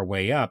work our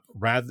way up,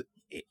 rather,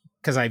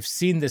 because I've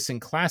seen this in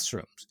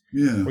classrooms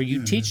where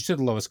you teach to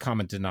the lowest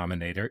common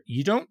denominator.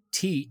 You don't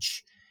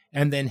teach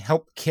and then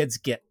help kids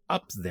get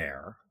up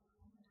there.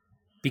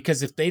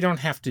 Because if they don't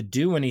have to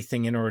do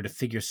anything in order to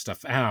figure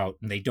stuff out,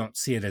 and they don't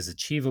see it as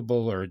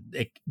achievable,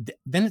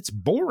 then it's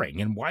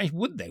boring. And why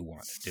would they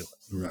want to do it?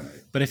 Right.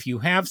 But if you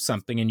have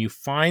something and you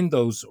find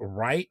those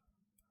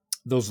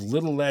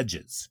little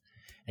ledges,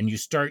 and you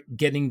start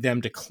getting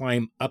them to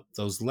climb up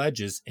those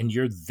ledges, and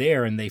you're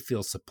there and they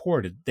feel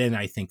supported, then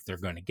I think they're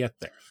going to get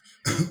there.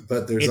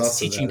 But there's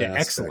also teaching that to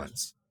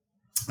excellence.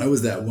 I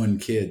was that one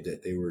kid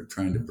that they were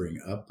trying to bring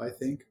up, I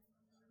think.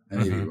 I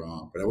may be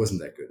wrong, but I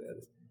wasn't that good at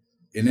it.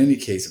 In any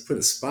case, it put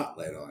a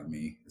spotlight on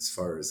me as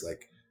far as,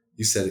 like,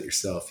 you said it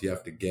yourself, you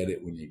have to get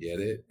it when you get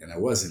it. And I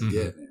wasn't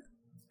getting it.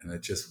 And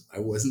I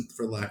wasn't,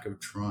 for lack of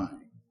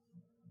trying.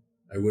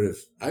 I would have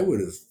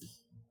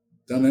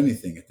done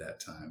anything at that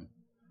time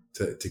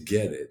to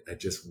get it. I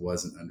just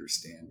wasn't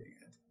understanding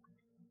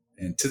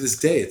it. And to this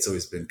day, it's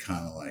always been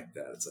kind of like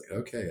that. It's like,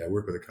 okay, I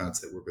work with a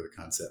concept.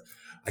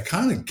 I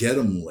kind of get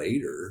them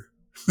later.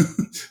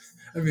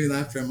 I mean,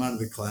 after I'm out of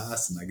the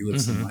class and I live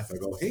some life, I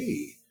go,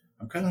 hey,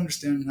 I'm kind of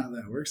understanding how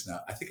that works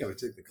now. I think I would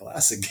take the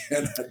class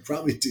again. I'd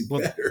probably do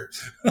better.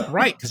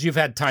 Right, because you've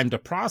had time to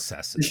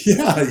process it.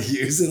 Yeah,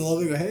 use it a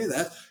little bit. Hey,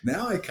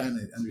 now I kind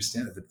of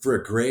understand it. But for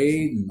a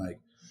grade and,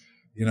 like,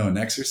 an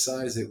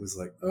exercise, it was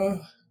like, oh,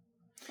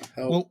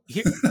 help. Well,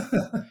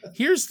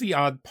 here's the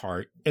odd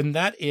part, and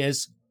that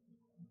is,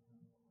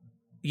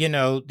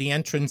 the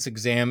entrance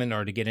exam in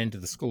order to get into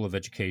the School of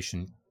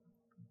Education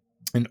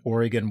in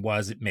Oregon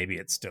maybe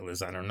it still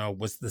is, I don't know,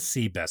 was the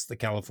CBEST, the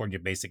California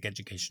Basic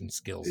Education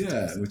Skills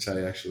Test. Which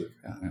I actually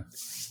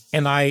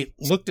And I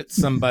looked at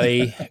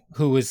somebody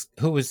who was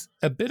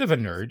a bit of a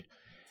nerd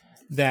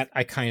that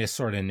I kind of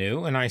sort of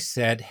knew, and I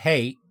said,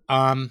 hey,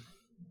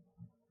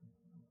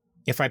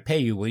 if I pay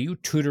you, will you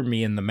tutor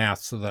me in the math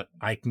so that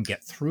I can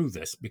get through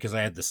this? Because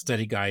I had the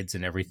study guides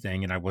and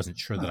everything, and I wasn't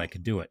sure that I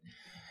could do it.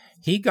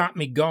 He got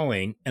me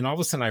going, and all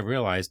of a sudden I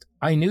realized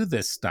I knew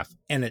this stuff,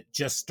 and it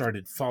just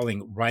started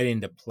falling right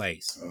into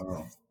place.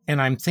 Oh. And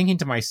I'm thinking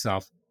to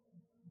myself,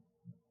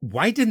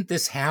 why didn't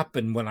this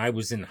happen when I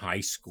was in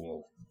high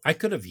school? I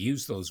could have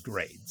used those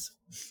grades.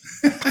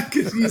 I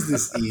could use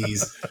this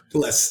ease,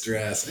 less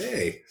stress.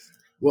 Hey,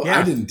 well, yeah.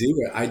 I didn't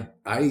do it.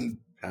 I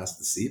passed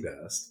the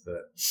CBEST,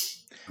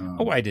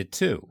 but I did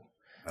too.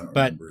 I don't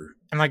remember.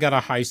 And I got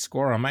a high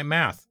score on my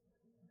math.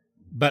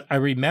 But I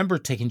remember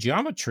taking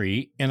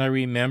geometry, and I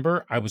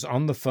remember I was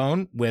on the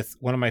phone with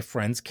one of my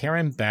friends,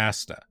 Karen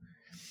Basta,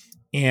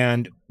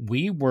 and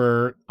we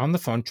were on the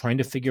phone trying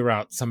to figure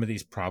out some of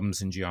these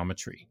problems in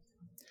geometry.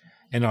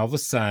 And all of a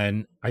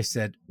sudden, I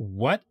said,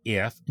 what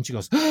if? And she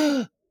goes,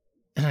 and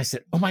I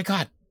said, oh my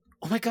God,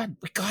 oh my God,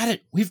 we got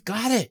it. We've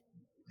got it.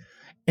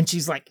 And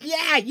she's like,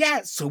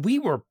 yeah. So we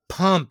were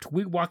pumped.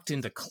 We walked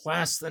into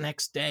class the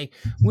next day.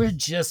 We're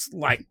just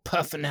like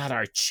puffing out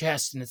our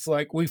chest. And it's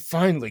like, we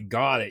finally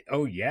got it.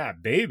 Oh, yeah,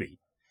 baby.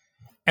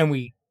 And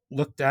we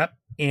looked up,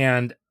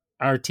 and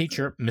our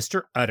teacher,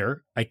 Mr.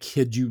 Utter, I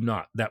kid you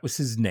not, that was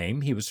his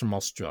name. He was from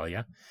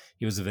Australia.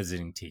 He was a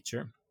visiting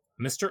teacher.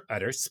 Mr.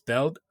 Utter,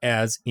 spelled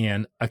as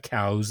in a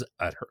cow's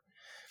udder.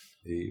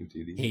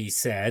 He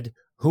said,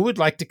 who would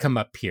like to come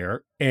up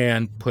here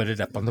and put it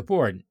up on the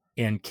board?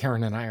 And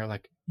Karen and I are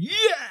like,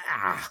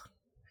 yeah.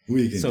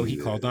 So he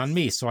called on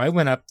me. So I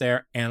went up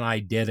there and I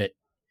did it.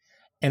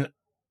 And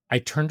I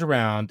turned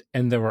around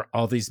and there were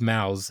all these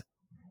mouths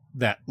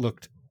that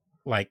looked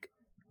like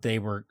they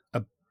were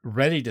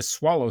ready to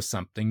swallow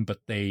something, but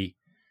they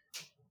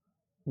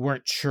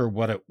weren't sure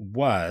what it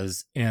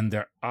was. And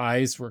their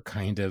eyes were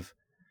kind of,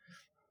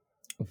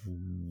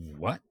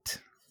 what?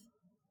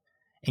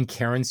 And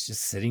Karen's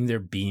just sitting there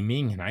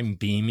beaming, and I'm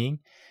beaming.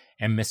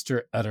 And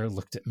Mr. Utter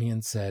looked at me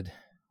and said,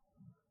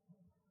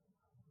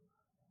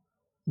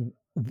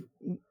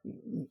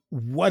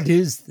 what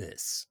is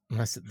this? And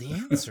I said, the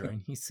answer.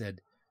 And he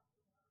said,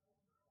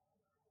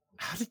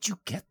 how did you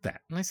get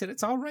that? And I said,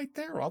 it's all right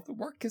there. All the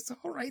work is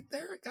all right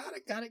there. Got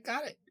it.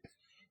 And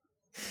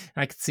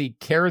I could see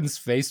Karen's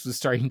face was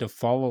starting to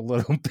fall a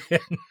little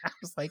bit. I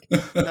was like,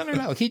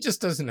 no. He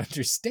just doesn't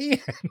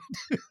understand.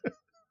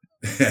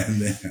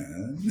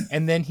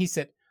 And then he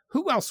said,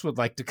 who else would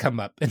like to come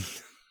up? And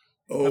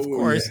of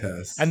course,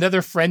 yes.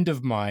 Another friend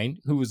of mine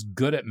who was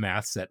good at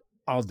math said,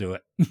 I'll do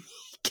it. He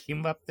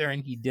came up there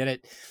and he did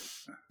it.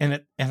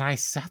 And I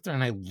sat there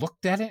and I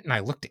looked at it, and I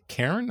looked at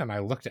Karen and I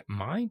looked at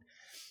mine.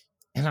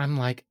 And I'm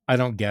like, I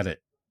don't get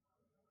it.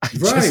 I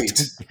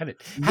just don't get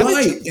it.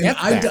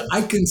 And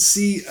I can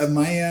see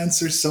my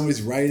answer,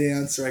 somebody's right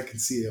answer. I can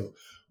see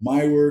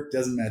my work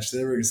doesn't match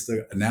theirs.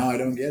 Now I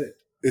don't get it.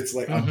 It's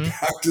like I'm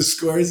back to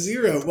score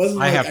zero. It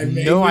wasn't. I have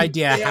no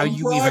idea how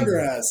you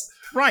progress.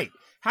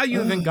 How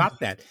you even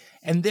got that.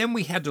 And then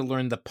we had to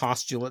learn the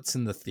postulates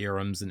and the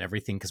theorems and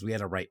everything because we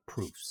had to write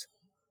proofs.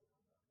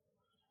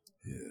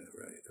 Yeah,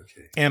 right.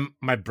 Okay. And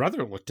my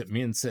brother looked at me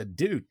and said,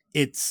 dude,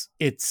 it's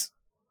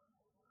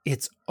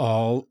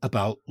all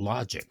about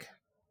logic.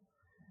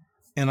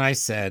 And I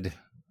said,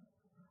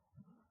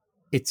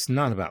 it's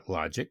not about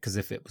logic, because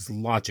if it was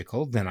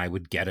logical, then I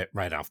would get it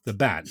right off the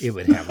bat. It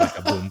would have like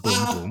a boom,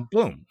 boom, boom,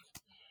 boom.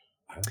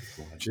 I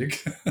like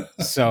logic.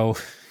 So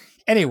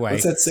anyway.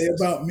 What's that say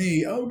about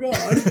me? Oh,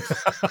 God.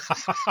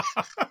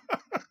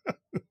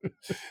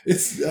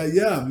 It's,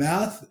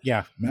 math.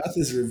 Yeah. Math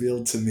has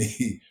revealed to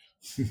me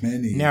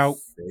many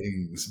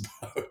things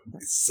about my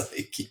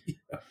psyche.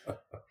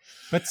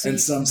 But see, and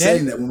so I'm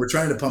saying that when we're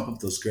trying to pump up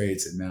those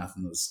grades in math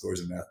and those scores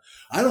in math,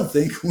 I don't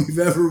think we've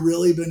ever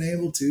really been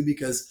able to,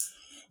 because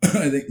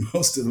I think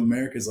most of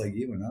America is like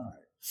you and I.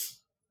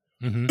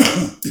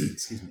 Mm-hmm.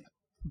 Excuse me.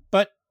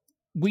 But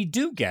we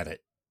do get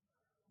it.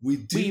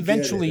 We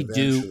eventually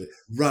do.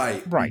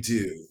 Right.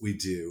 We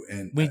do.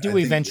 And we do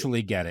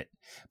eventually get it.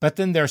 But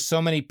then there are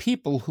so many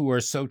people who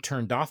are so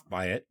turned off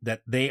by it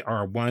that they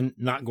are, one,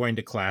 not going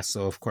to class,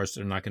 so of course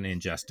they're not going to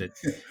ingest it.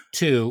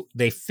 Two,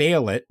 they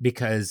fail it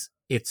because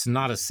it's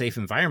not a safe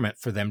environment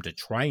for them to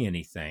try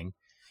anything,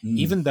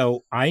 even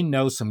though I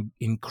know some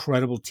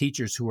incredible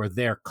teachers who are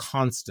there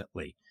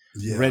constantly,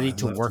 ready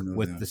to work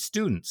with the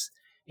students.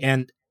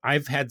 And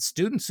I've had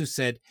students who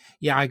said,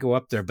 yeah, I go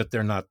up there, but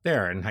they're not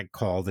there. And I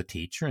call the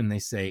teacher and they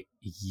say,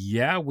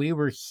 yeah, we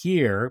were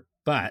here,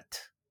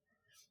 but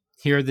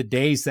here are the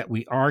days that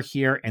we are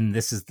here. And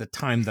this is the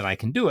time that I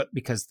can do it,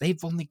 because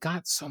they've only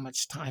got so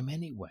much time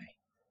anyway.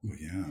 Oh,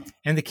 yeah.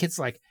 And the kid's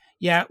like,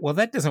 yeah, well,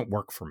 that doesn't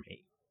work for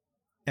me.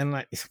 And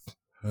I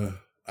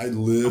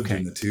lived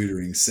in the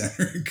tutoring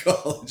center in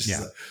college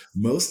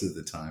most of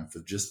the time for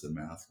just the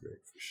math grade,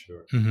 for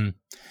sure. Mm-hmm.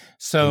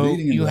 So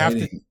you have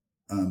to,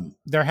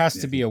 there has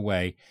to be a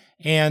way.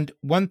 And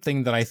one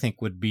thing that I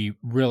think would be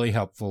really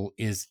helpful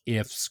is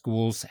if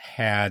schools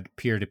had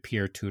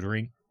peer-to-peer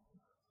tutoring.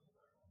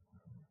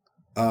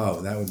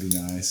 Oh, that would be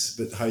nice.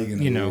 But how are you going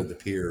to reward the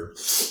peer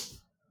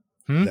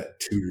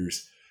that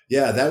tutors?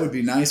 Yeah, that would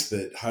be nice.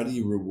 But how do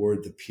you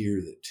reward the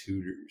peer that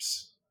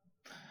tutors?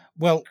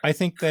 Well, I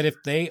think that if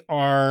they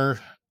are,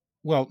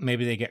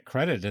 maybe they get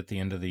credit at the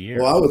end of the year.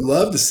 Well, I would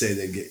love to say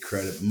they get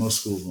credit, but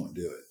most schools won't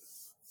do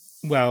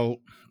it. Well,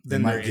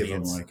 then they might give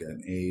them like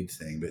an aid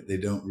thing, but they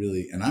don't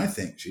really. And I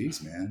think,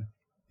 geez, man,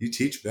 you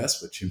teach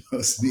best what you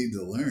most need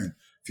to learn.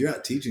 If you're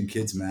out teaching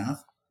kids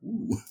math,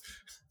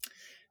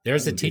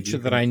 there's a teacher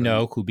that I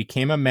know who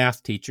became a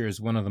math teacher,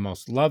 is one of the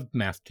most loved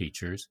math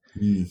teachers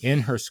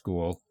in her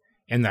school,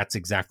 and that's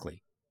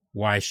exactly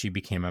why she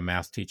became a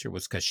math teacher,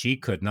 was because she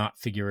could not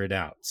figure it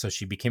out. So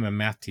she became a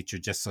math teacher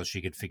just so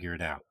she could figure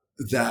it out.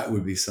 That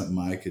would be something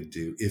I could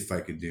do. If I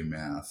could do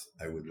math,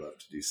 I would love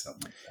to do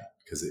something like that,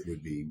 because it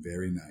would be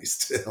very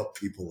nice to help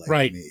people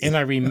like me. And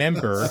I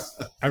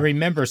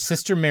remember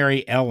Sister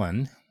Mary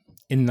Ellen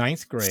in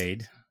 9th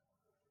grade,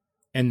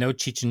 and no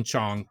Cheech and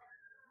Chong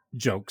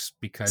jokes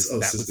because Oh, that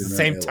was Sister the Mary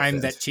same time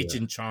Elephant. that Cheech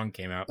and Chong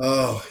came out.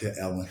 Oh, yeah,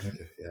 Ellen. Okay,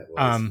 yeah, it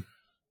was.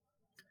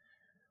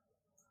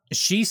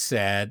 She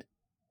said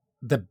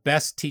the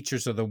best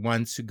teachers are the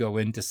ones who go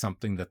into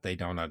something that they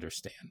don't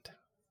understand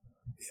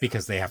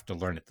because they have to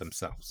learn it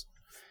themselves.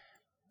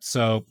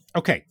 So,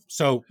 okay.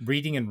 So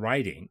reading and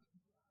writing.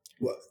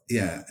 Well,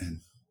 yeah.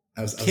 And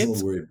I was a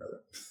little worried about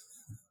it.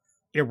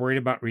 You're worried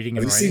about reading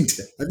and writing?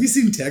 Have you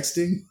seen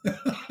texting?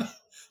 Have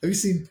you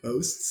seen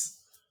posts?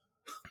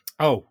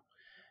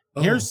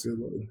 Here's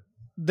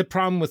the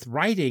problem with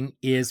writing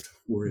is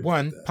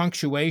one,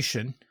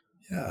 punctuation.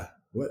 Yeah.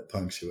 What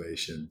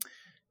punctuation?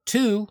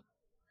 2,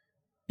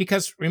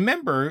 because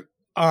remember,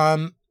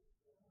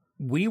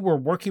 we were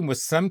working with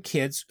some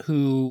kids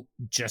who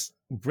just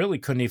really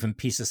couldn't even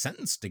piece a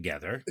sentence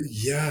together.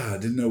 Yeah, I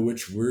didn't know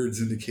which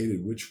words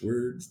indicated which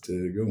words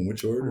to go in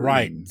which order.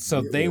 Right.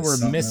 So they were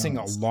missing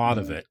a lot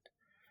of it.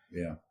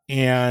 Yeah.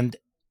 And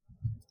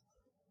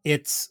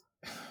it's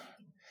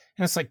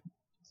like,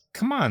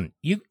 come on,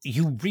 you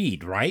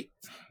read, right?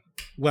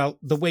 Well,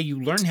 the way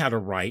you learn how to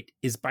write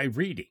is by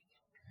reading.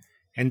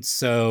 And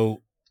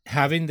so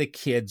having the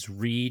kids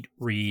read,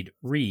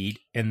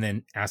 and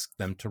then ask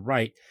them to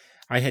write.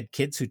 I had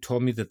kids who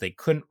told me that they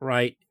couldn't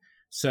write.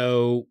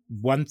 So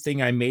one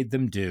thing I made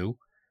them do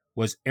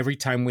was every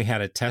time we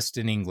had a test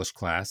in English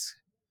class,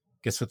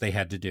 guess what they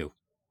had to do?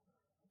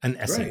 An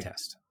essay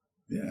test.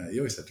 Yeah, you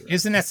always have to write.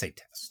 It's an essay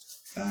test.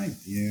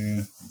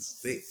 Yeah.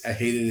 I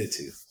hated it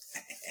too.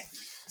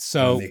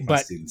 So,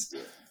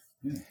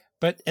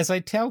 but as I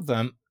tell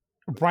them,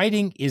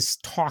 writing is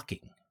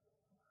talking.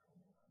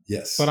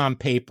 Yes. But on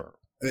paper.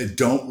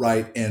 Don't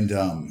write and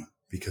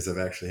because I've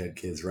actually had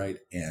kids write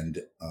and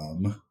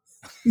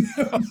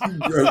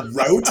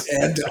wrote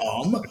and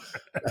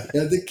I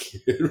had the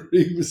kid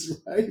he was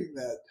writing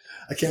that.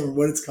 I can't remember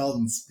what it's called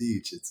in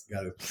speech. It's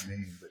got a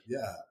name, but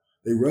yeah.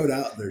 They wrote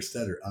out their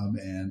stutter,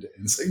 and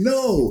it's like,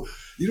 no,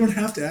 you don't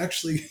have to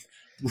actually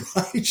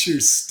write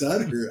your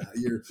stutter.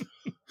 You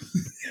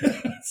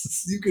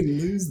can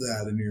lose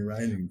that in your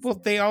writing. Well,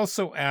 they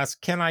also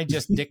ask, can I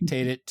just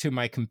dictate it to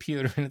my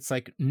computer? And it's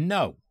like,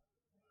 no.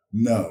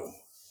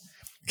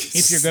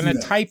 If you're going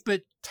to type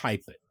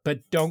it,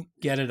 but don't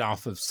get it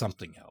off of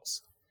something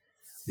else.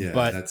 Yeah,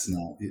 but that's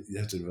not, you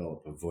have to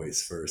develop a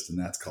voice first, and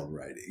that's called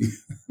writing.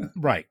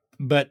 Right.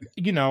 But,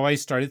 I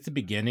start at the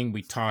beginning.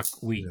 We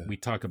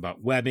talk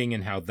about webbing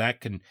and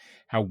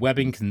how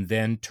webbing can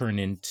then turn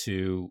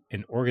into,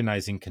 and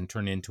organizing can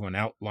turn into an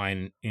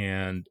outline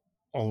and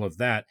all of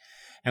that.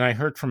 And I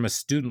heard from a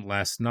student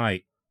last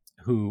night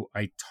who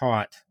I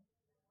taught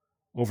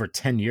over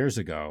 10 years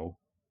ago,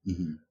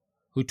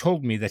 who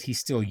told me that he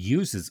still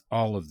uses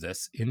all of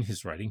this in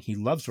his writing. He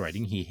loves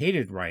writing. He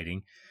hated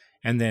writing.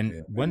 And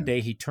then one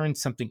day he turned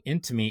something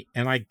into me,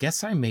 and I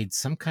guess I made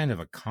some kind of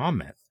a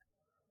comment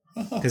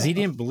because he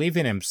didn't believe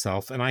in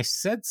himself. And I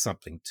said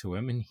something to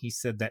him, and he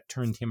said that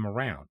turned him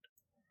around.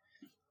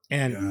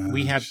 And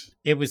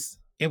it was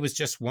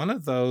just one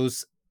of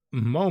those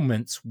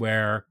moments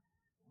where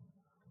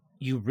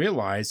you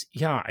realize,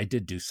 I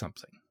did do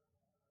something.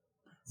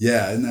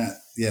 Yeah. And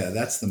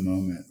that's the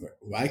moment where,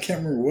 I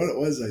can't remember what it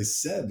was I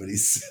said, but he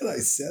said, I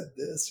said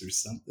this or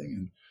something,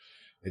 and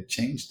it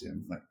changed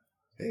him. Like,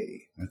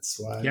 hey, that's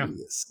why I do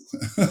this.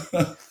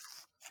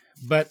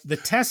 But the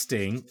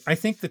testing, I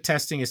think the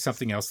testing is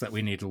something else that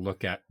we need to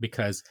look at,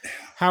 because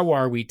how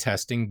are we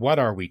testing? What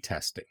are we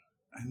testing?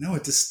 I know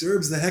it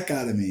disturbs the heck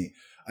out of me.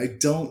 I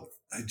don't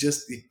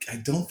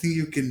think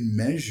you can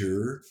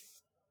measure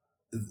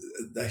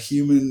the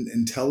human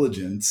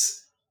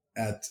intelligence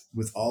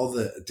with all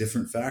the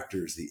different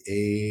factors, the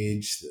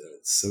age, the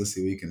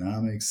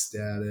socioeconomic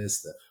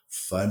status, the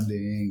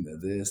funding, the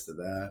this, the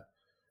that,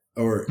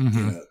 or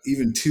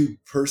even two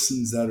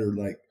persons that are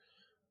like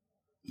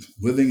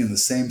living in the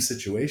same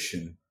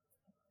situation.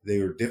 They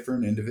are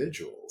different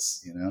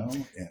individuals,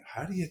 and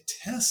how do you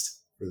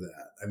test for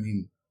that? I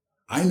mean,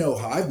 I know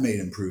how I've made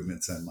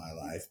improvements in my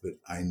life, but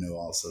I know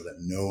also that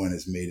no one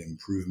has made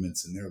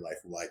improvements in their life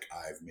like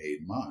I've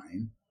made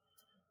mine.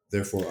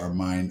 Therefore, are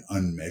mine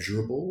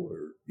unmeasurable?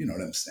 Or, you know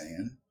what I'm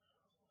saying?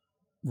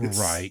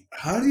 Right.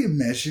 How do you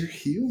measure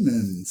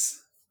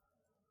humans?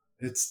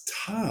 It's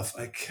tough.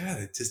 I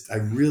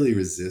really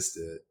resist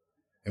it.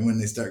 And when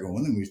they start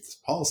going, this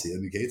policy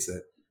indicates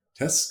that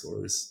test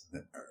scores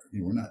that are,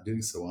 we're not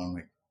doing so well. I'm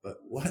like, but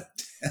what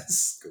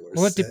test scores?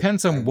 Well, it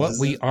depends on what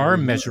we are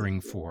measuring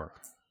for.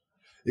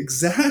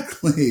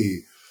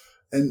 Exactly.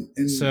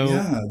 And so,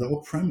 the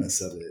whole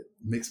premise of it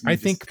makes me, I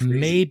think crazy.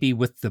 Maybe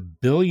with the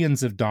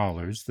billions of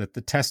dollars that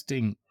the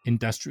testing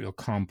industrial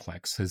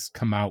complex has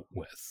come out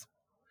with,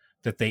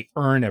 that they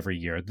earn every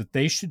year, that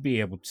they should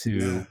be able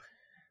to,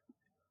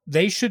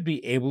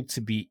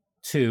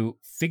 to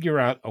figure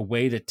out a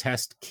way to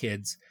test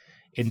kids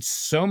in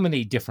so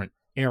many different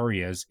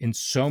areas, in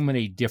so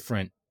many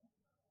different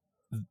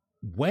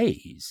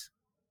ways.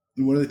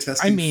 And what are they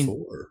testing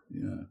for?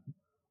 Yeah.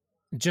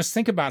 Just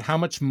think about how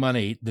much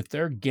money that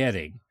they're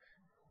getting,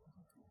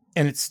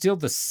 and it's still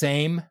the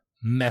same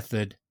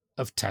method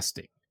of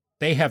testing.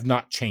 They have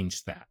not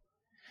changed that.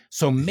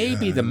 So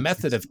maybe Yeah, I the don't think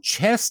method so. of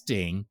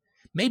testing,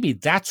 maybe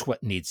that's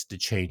what needs to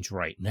change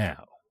right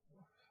now.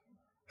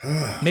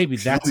 Maybe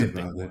Tell that's me a big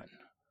about it. one.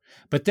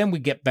 But then we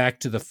get back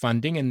to the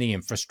funding and the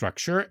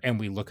infrastructure, and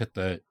we look at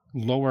the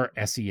lower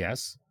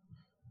SES,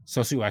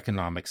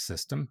 socioeconomic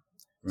system,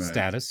 Right.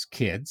 status,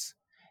 kids,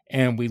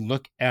 and we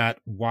look at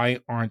why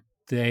aren't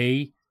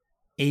they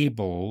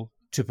able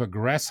to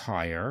progress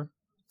higher.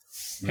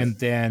 Right. And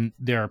then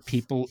there are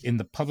people in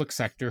the public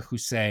sector who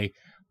say,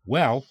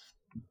 well,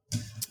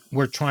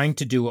 we're trying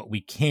to do what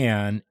we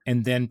can.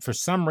 And then for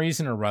some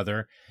reason or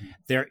other,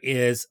 there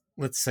is,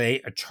 let's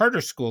say, a charter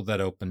school that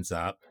opens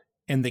up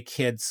and the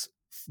kids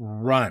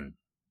run.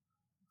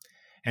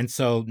 And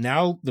so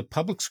now the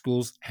public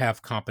schools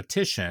have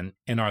competition,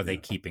 and are they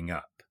keeping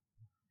up?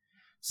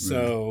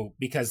 So,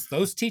 because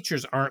those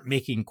teachers aren't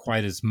making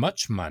quite as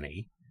much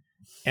money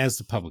as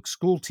the public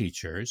school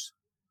teachers,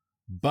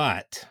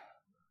 but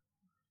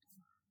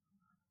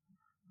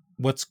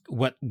what's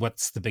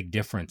the big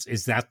difference?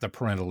 Is that the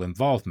parental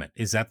involvement?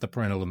 Is that the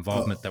parental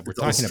involvement that we're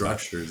talking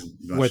about?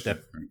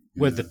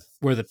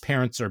 Where the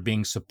parents are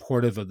being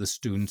supportive of the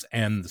students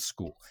and the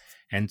school,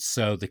 and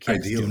so the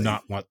kids do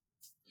not want.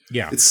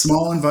 Yeah, it's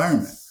small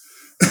environment.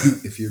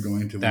 If you're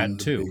going to that one of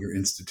the too. bigger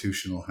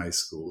institutional high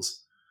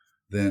schools,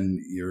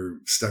 then you're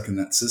stuck in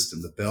that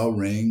system. The bell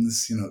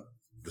rings.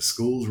 The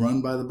school's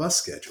run by the bus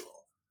schedule.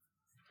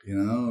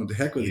 The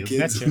heck with the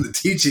kids and the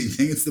teaching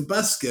thing. It's the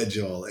bus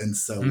schedule. And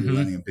so you're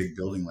running a big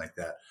building like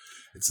that.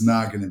 It's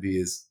not going to be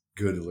as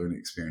good a learning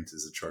experience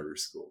as a charter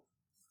school.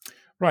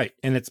 Right.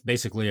 And it's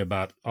basically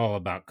all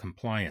about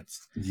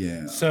compliance.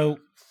 Yeah. So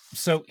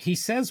he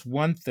says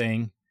one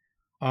thing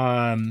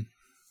in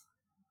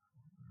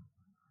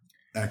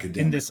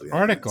this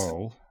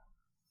article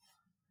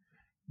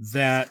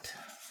that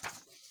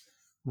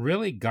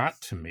really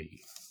got to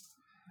me.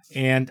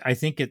 And I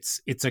think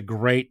it's a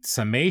great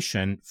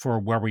summation for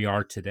where we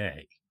are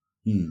today.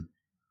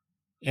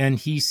 And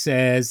he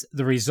says,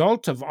 the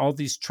result of all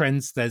these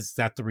trends is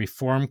that the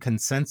reform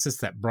consensus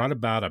that brought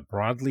about a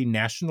broadly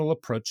national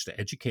approach to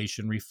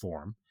education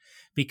reform,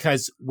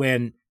 because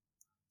when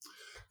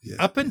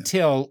up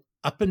until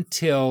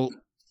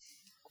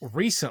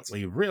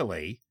recently,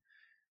 really,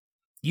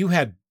 you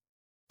had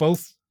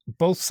both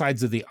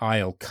sides of the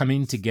aisle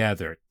coming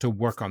together to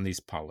work on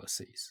these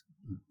policies.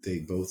 They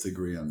both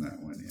agree on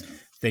that one, yeah.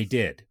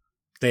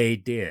 They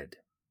did.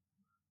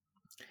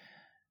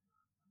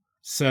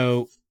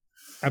 So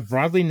a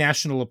broadly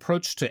national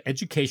approach to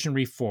education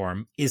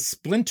reform is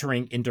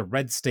splintering into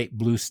red state,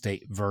 blue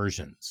state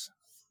versions.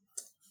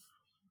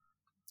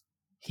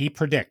 He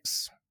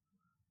predicts,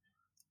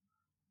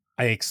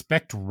 I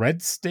expect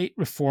red state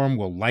reform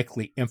will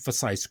likely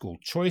emphasize school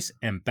choice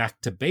and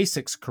back to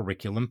basics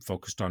curriculum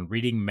focused on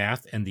reading,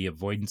 math, and the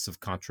avoidance of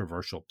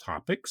controversial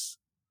topics.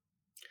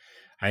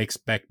 I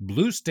expect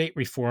blue state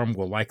reform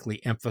will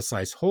likely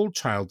emphasize whole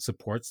child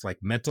supports like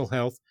mental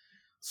health,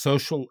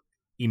 social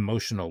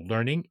emotional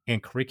learning,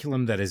 and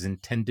curriculum that is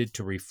intended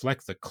to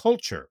reflect the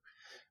culture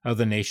of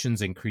the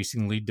nation's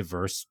increasingly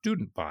diverse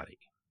student body.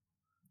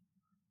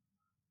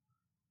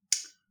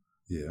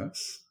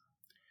 Yes.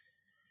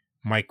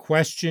 My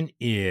question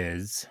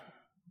is,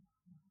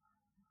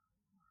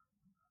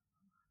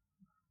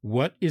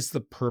 what is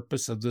the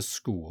purpose of the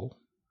school?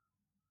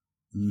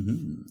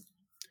 Mm-hmm.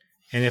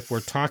 And if we're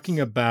talking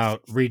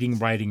about reading,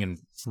 writing, and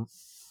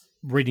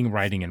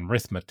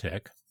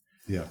arithmetic,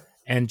 yeah,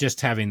 and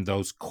just having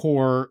those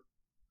core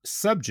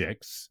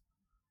subjects,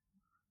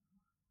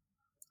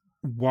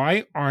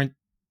 why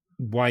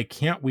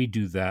can't we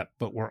do that?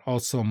 But we're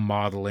also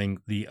modeling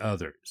the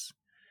others.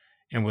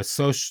 And with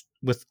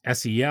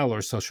SEL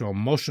or social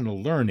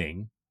emotional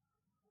learning,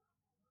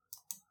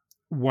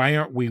 why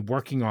aren't we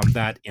working on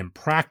that in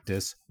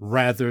practice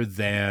rather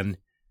than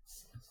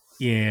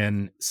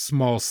in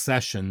small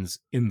sessions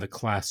in the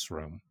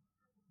classroom?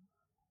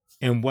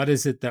 And what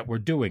is it that we're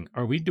doing?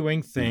 Are we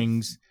doing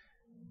things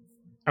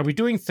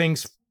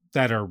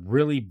that are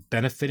really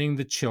benefiting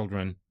the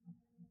children,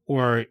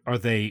 or are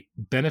they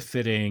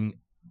benefiting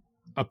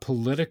a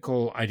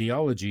political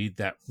ideology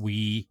that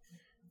we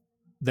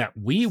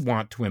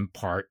want to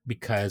impart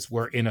because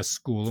we're in a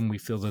school and we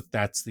feel that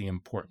that's the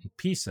important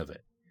piece of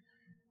it?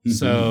 Mm-hmm.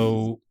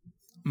 So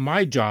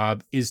my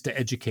job is to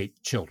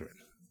educate children.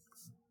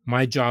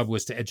 My job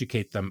was to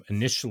educate them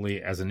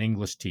initially as an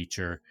English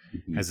teacher,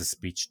 as a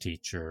speech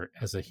teacher,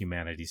 as a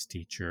humanities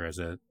teacher, as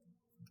a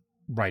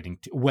writing,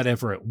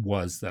 whatever it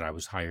was that I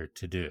was hired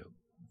to do.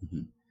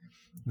 Mm-hmm.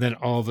 Then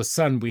all of a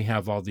sudden we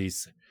have all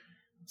these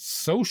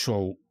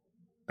social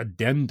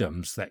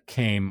addendums that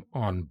came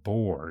on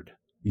board.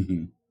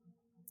 Mm-hmm.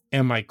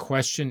 And my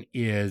question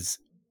is,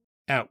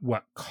 at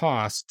what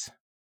cost?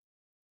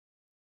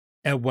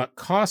 At what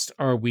cost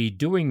are we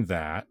doing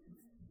that?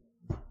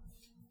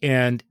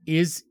 And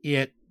is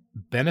it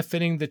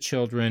benefiting the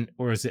children,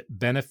 or is it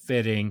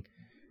benefiting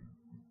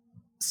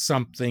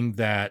something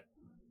that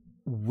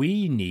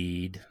we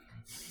need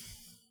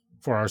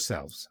for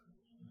ourselves?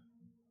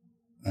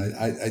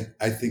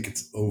 I think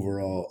it's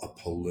overall a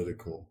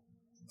political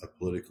a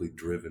politically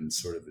driven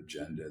sort of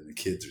agenda, and the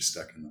kids are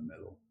stuck in the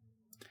middle.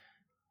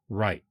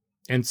 Right.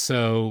 And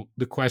so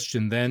the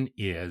question then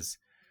is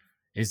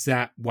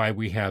that why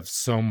we have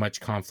so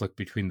much conflict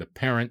between the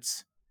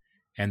parents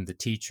and the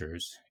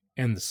teachers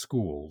and the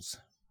schools?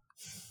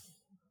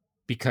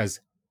 Because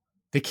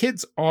the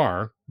kids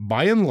are,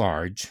 by and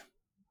large,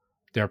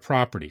 their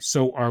property.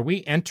 So are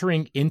we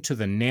entering into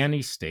the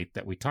nanny state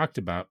that we talked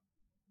about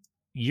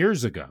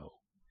years ago?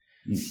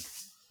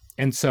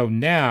 And so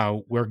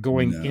now we're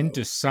going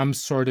into some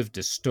sort of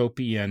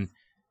dystopian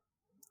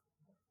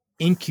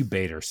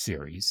incubator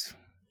series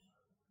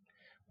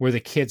where the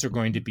kids are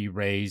going to be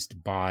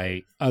raised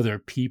by other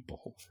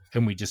people,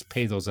 and we just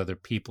pay those other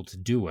people to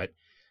do it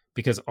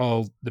because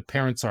all the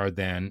parents are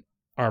then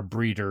are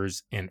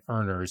breeders and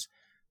earners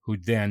who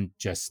then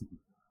just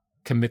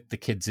commit the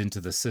kids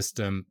into the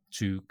system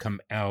to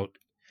come out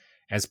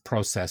as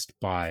processed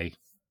by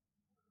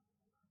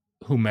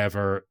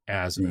whomever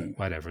as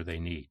whatever they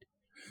need.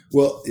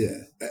 Well,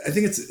 yeah, I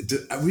think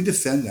we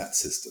defend that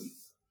system.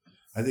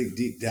 I think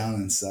deep down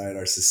inside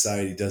our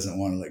society doesn't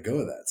want to let go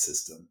of that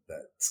system,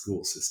 that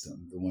school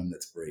system, the one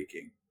that's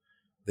breaking.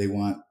 They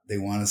want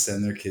to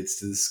send their kids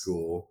to the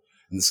school,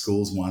 and the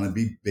schools want to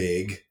be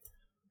big.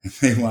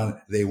 They want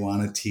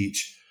to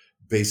teach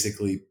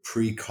basically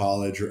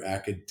pre-college or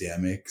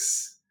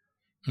academics.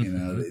 You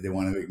know, they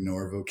want to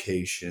ignore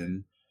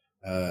vocation.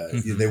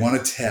 They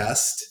want to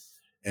test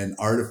and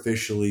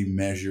artificially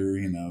measure,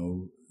 you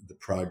know, the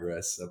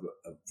progress of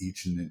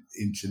each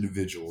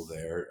individual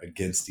there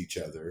against each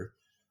other.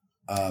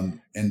 And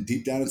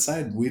deep down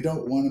inside, we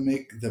don't want to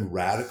make the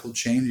radical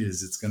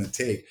changes it's going to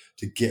take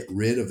to get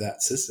rid of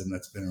that system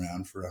that's been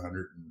around for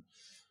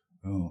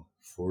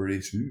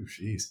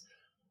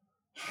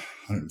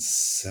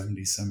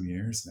 170 some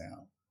years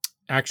now.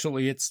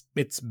 Actually, it's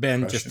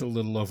been just a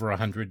little over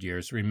 100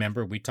 years.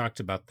 Remember, we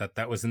talked about that.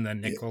 That was in the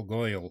Nickel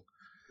Goyle.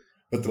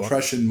 But the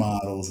Prussian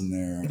model's in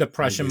there. The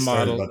Prussian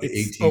model, about the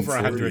it's 1840s, over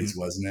 100.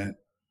 Wasn't it?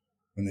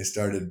 When they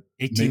started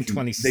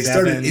 1827. They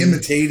started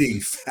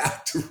imitating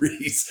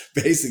factories,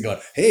 basically going,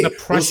 hey, the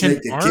Prussian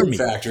army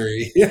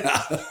factory.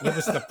 Yeah. It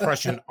was the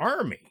Prussian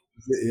army.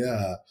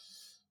 Yeah.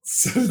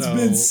 So it's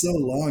been so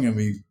long. I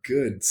mean,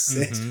 good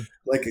sakes.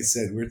 Like I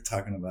said, we're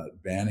talking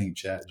about banning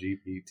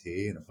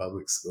ChatGPT in a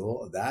public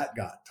school. That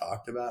got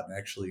talked about and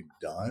actually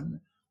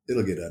done.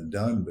 It'll get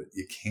undone, but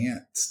you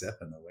can't step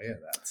in the way of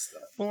that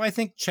stuff. Well, I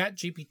think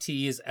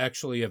ChatGPT is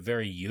actually a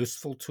very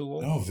useful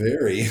tool. Oh,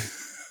 very.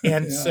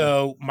 And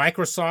so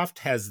Microsoft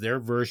has their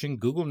version.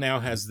 Google now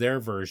has their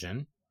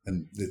version.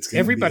 And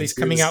everybody's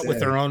coming out with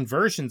their own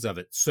versions of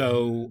it.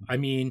 So, I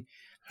mean,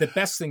 the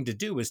best thing to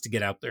do is to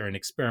get out there and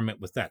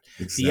experiment with that.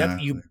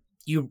 Exactly.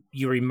 You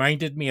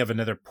reminded me of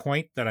another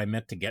point that I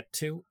meant to get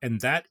to, and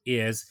that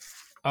is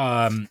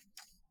the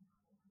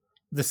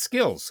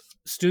skills.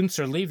 Students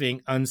are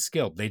leaving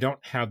unskilled. They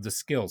don't have the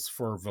skills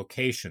for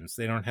vocations.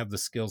 They don't have the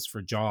skills for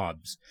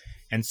jobs.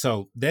 And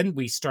so then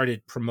we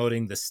started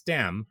promoting the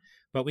STEM,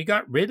 but we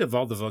got rid of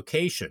all the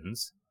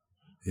vocations.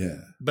 Yeah.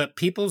 But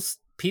people's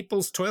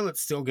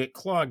toilets still get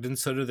clogged, and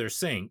so do their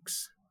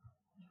sinks.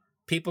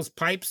 People's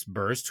pipes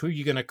burst. Who are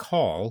you going to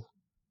call?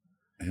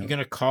 Yep. You're going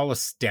to call a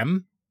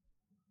STEM?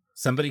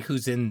 Somebody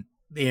who's an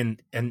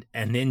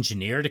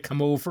engineer to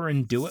come over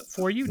and do it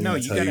for you? No,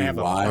 you got to have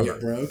a why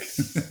it broke.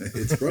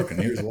 It's broken.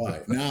 Here's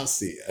why. Now I'll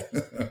see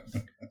it.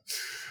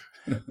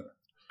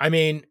 I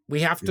mean,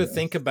 we have to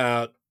think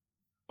about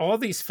all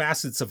these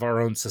facets of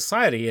our own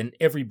society and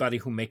everybody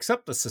who makes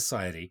up the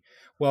society.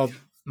 Well,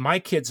 my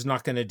kid's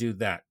not going to do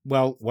that.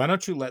 Well, why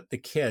don't you let the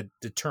kid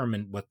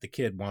determine what the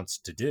kid wants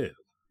to do?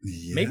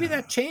 Yeah. Maybe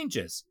that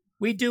changes.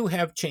 We do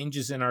have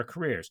changes in our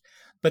careers.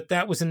 But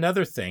that was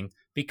another thing,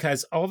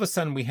 because all of a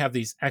sudden we have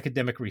these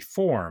academic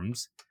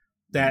reforms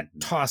that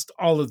tossed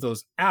all of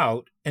those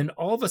out. And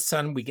all of a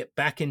sudden we get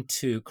back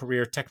into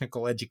career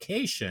technical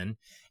education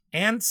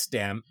and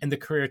STEM. And the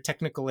career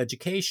technical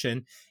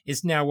education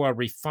is now a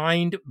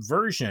refined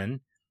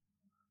version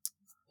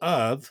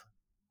of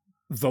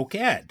voc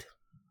ed.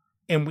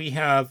 And we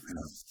have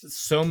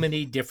so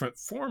many different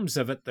forms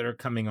of it that are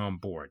coming on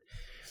board.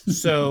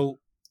 So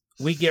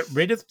we get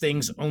rid of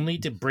things only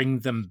to bring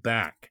them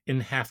back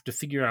and have to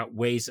figure out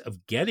ways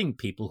of getting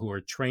people who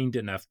are trained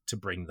enough to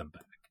bring them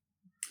back.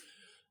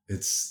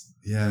 It's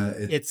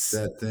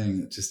that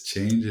thing that just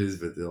changes,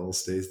 but it all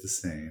stays the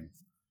same.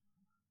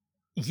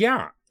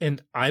 Yeah.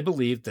 And I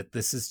believe that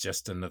this is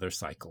just another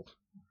cycle.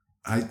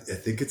 I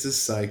think it's a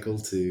cycle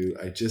too.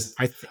 I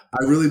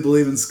really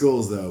believe in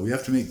schools though. We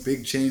have to make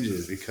big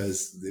changes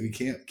because we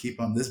can't keep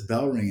on this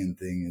bell ringing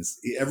thing. Is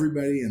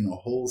everybody in the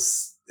whole,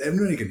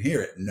 everybody can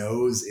hear it,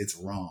 knows it's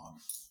wrong.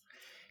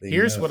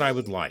 Here's what I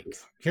would like.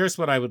 Yeah.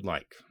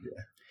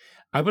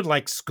 I would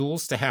like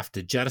schools to have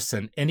to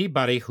jettison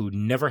anybody who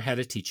never had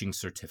a teaching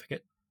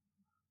certificate.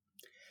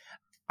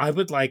 I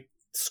would like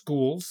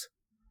schools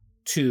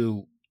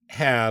to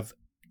have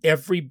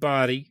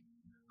everybody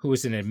who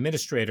is an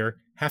administrator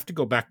have to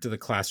go back to the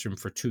classroom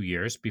for 2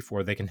 years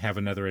before they can have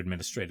another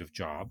administrative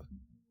job.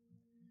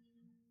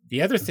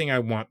 The other thing I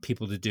want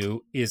people to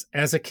do is,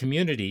 as a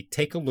community,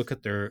 take a look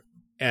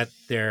at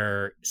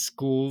their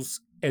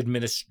school's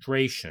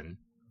administration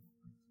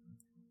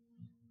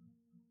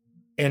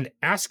and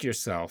ask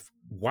yourself,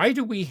 why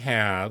do we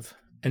have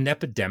an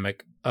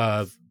epidemic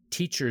of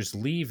teachers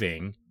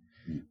leaving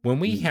when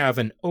we have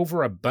an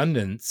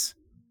overabundance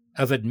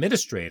of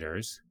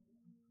administrators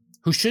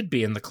who should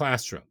be in the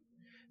classroom?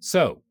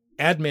 So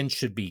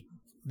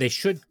they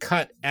should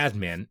cut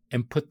admin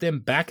and put them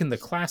back in the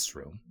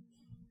classroom.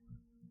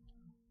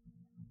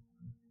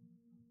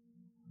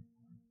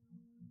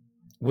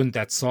 Wouldn't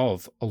that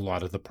solve a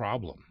lot of the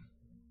problem?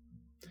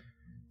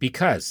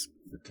 Because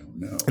I don't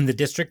know. in the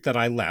district that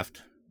I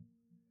left,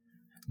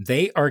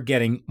 they are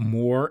getting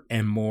more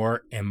and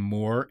more and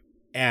more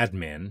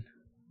admin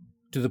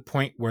to the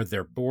point where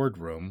their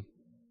boardroom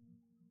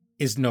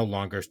is no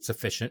longer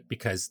sufficient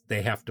because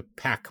they have to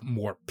pack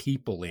more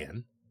people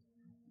in.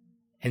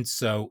 And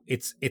so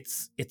it's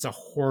a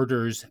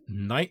hoarder's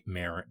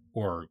nightmare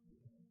or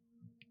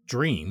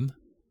dream.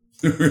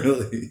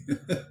 Really?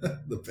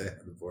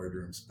 The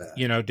boardroom's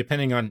bad.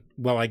 Depending on,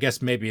 well, I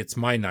guess maybe it's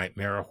my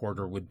nightmare. A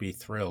hoarder would be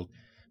thrilled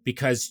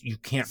because you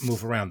can't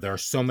move around. There are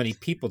so many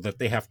people that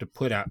they have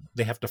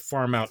to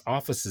farm out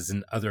offices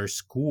in other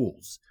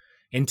schools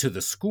into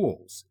the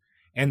schools.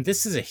 And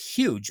this is a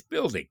huge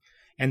building.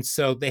 And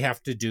so they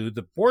have to do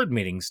the board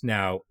meetings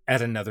now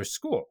at another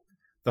school.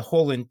 The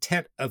whole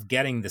intent of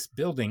getting this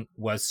building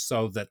was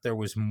so that there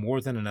was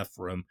more than enough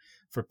room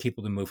for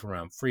people to move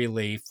around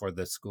freely, for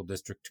the school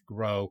district to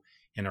grow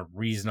in a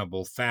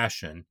reasonable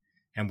fashion.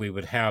 And we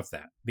would have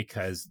that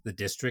because the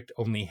district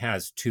only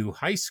has 2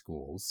 high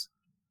schools.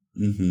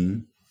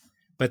 Mm-hmm.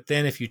 But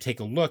then if you take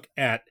a look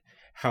at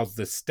how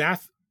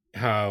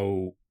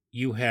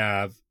you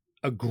have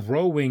a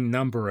growing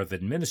number of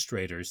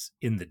administrators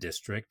in the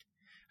district,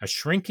 a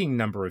shrinking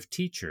number of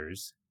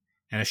teachers,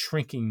 and a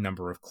shrinking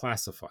number of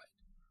classified.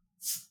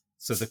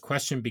 So the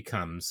question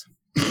becomes,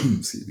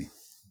 excuse me,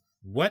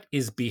 what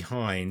is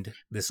behind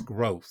this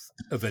growth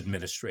of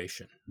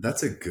administration?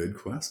 That's a good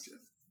question.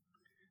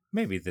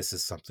 Maybe this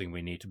is something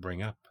we need to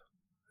bring up.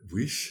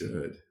 We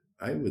should.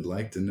 I would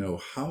like to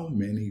know how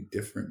many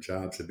different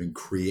jobs have been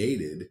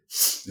created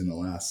in the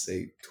last,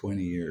 say,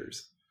 20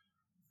 years.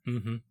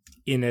 Mm-hmm.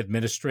 In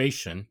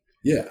administration.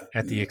 Yeah.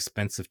 At the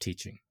expense of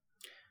teaching.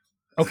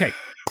 Okay.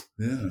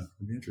 Yeah,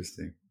 it'd be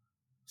interesting.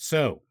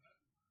 So,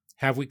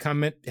 have we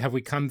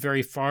come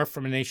very far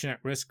from a nation at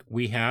risk?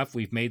 We have.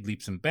 We've made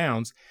leaps and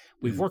bounds.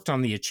 We've worked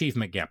on the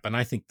achievement gap, and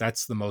I think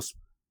that's the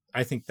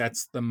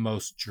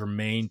most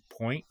germane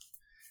point.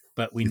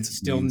 But we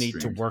still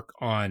need to work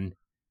on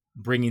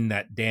bringing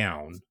that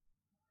down.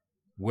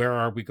 Where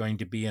are we going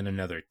to be in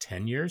another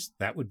 10 years?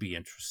 That would be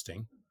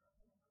interesting.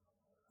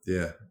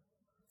 Yeah.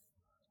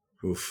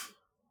 Oof.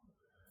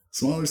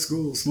 Smaller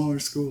schools.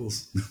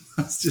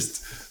 I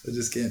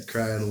just can't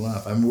cry it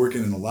enough. I'm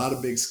working in a lot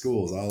of big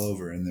schools all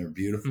over, and they're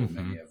beautiful,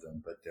 many of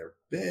them, but they're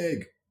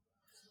big.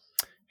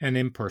 And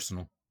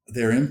impersonal.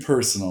 They're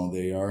impersonal.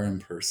 They are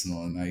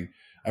impersonal. And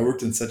I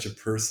worked in such a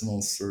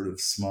personal sort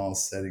of small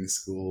setting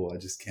school. I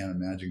just can't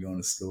imagine going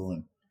to school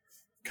and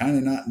kind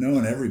of not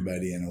knowing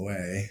everybody in a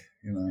way,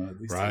 at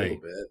least a little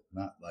bit.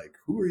 Not like,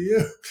 who are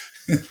you?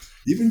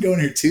 You've been going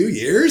here 2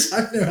 years?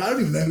 I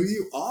don't even know who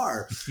you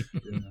are.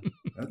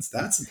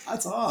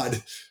 That's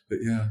odd. But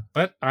yeah.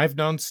 But I've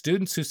known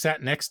students who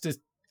sat next to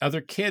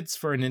other kids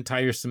for an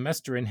entire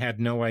semester and had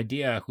no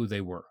idea who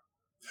they were.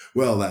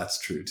 Well, that's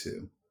true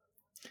too.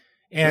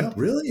 And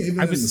really, even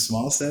in the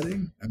small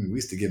setting, I mean, we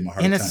used to give them a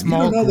hard time. In a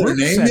small you don't know group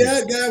their name setting.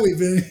 yet, guy. We've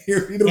been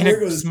here. In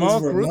a small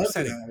group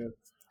setting.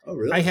 Oh,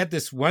 really? I had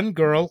this one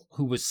girl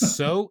who was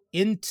so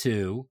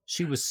into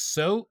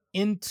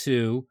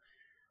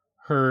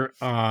her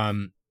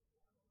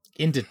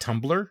into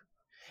Tumblr,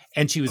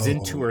 and she was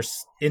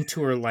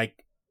into her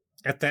like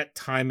at that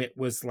time it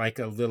was like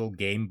a little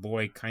Game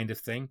Boy kind of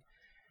thing.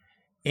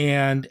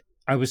 And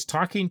I was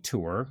talking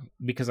to her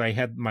because I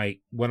had my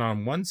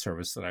one-on-one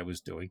service that I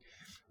was doing,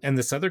 and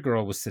this other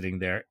girl was sitting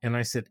there, and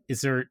I said,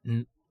 "Is there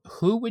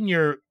who in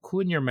your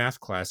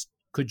math class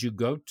could you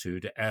go to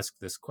ask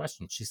this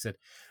question?" She said,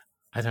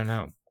 "I don't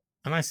know."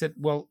 And I said,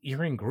 "Well,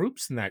 you're in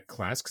groups in that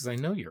class because I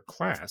know your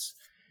class."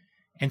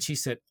 And she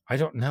said, "I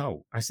don't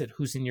know." I said,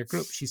 "Who's in your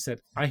group?" She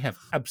said, "I have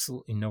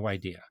absolutely no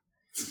idea."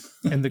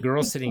 And the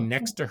girl sitting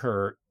next to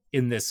her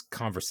in this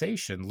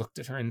conversation looked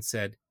at her and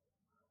said,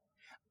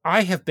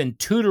 "I have been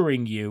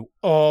tutoring you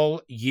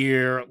all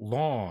year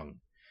long."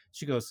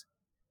 She goes,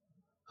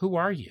 "Who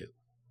are you?"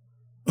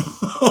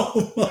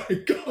 Oh my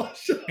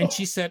gosh. And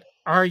she said,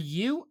 "Are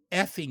you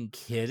effing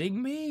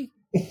kidding me?"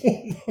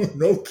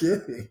 No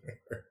kidding.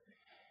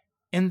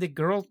 And the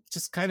girl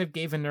just kind of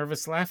gave a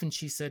nervous laugh, and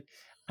she said,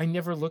 "I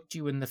never looked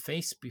you in the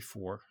face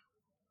before."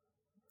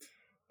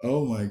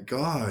 Oh my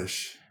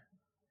gosh.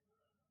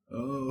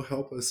 Oh,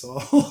 help us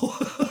all.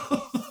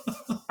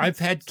 I've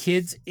had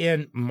kids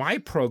in my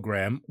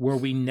program where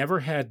we never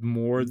had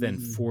more than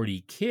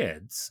 40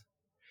 kids,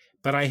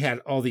 but I had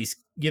all these,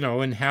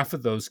 and half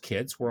of those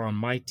kids were on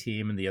my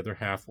team and the other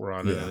half were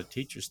on another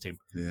teacher's team.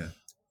 Yeah.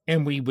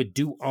 And we would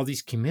do all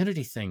these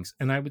community things.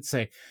 And I would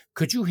say,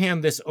 could you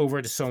hand this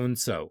over to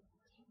so-and-so?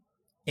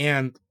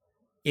 And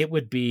it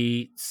would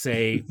be,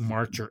 say,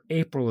 March or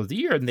April of the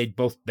year. And they'd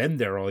both been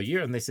there all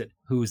year. And they said,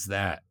 who's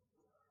that?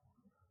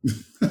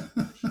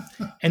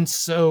 And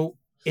so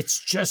it's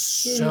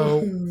just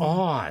so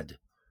odd.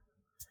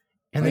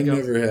 And I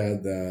never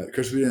had that. Of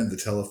course, we didn't have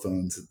the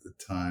telephones at the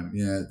time.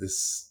 Yeah, they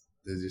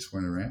just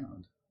weren't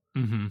around.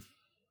 Mm-hmm.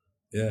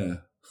 Yeah.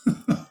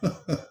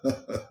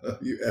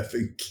 You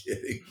effing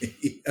kidding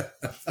me?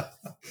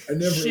 I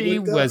never. She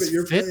was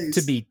fit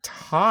to be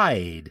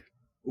tied.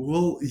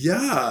 Well,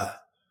 yeah.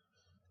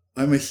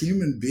 I'm a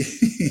human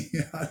being.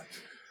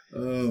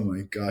 Oh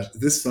my gosh,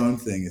 this phone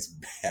thing is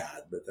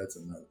bad, but that's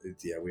another.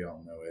 Yeah, we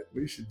all know it.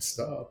 We should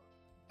stop.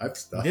 I've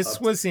stopped.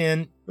 This was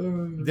in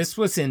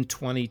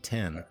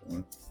 2010.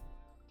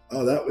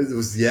 Oh, that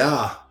was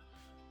yeah.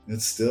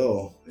 It's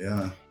still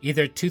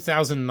either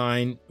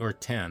 2009 or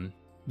 10.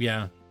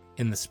 Yeah,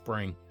 in the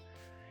spring.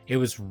 It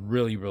was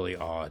really, really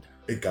odd.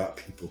 It got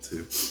people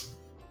too.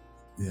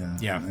 Yeah.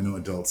 Yeah. I know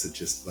adults that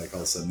just like all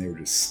of a sudden they were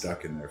just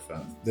stuck in their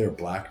phone. They were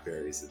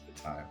Blackberries at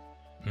the time.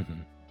 Mm-hmm.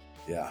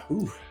 Yeah.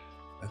 Whew.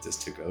 That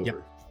just took over.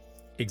 Yep.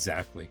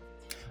 Exactly.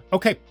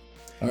 Okay.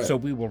 Right. So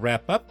we will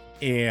wrap up,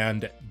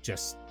 and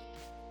just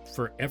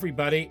for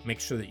everybody,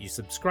 make sure that you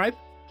subscribe,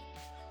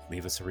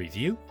 leave us a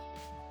review,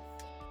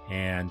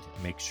 and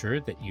make sure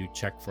that you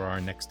check for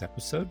our next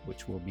episode,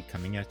 which will be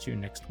coming at you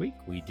next week.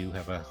 We do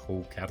have a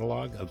whole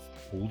catalog of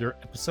older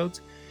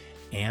episodes,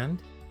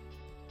 and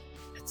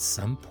at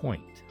some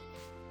point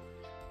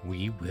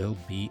we will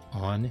be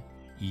on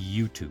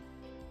YouTube.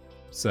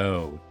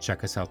 So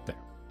check us out there.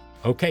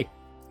 Okay.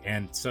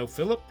 And so,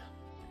 Philip,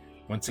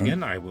 once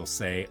again, I will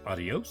say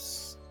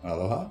adios.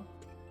 Aloha.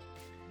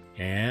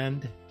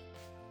 And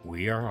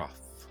we are off.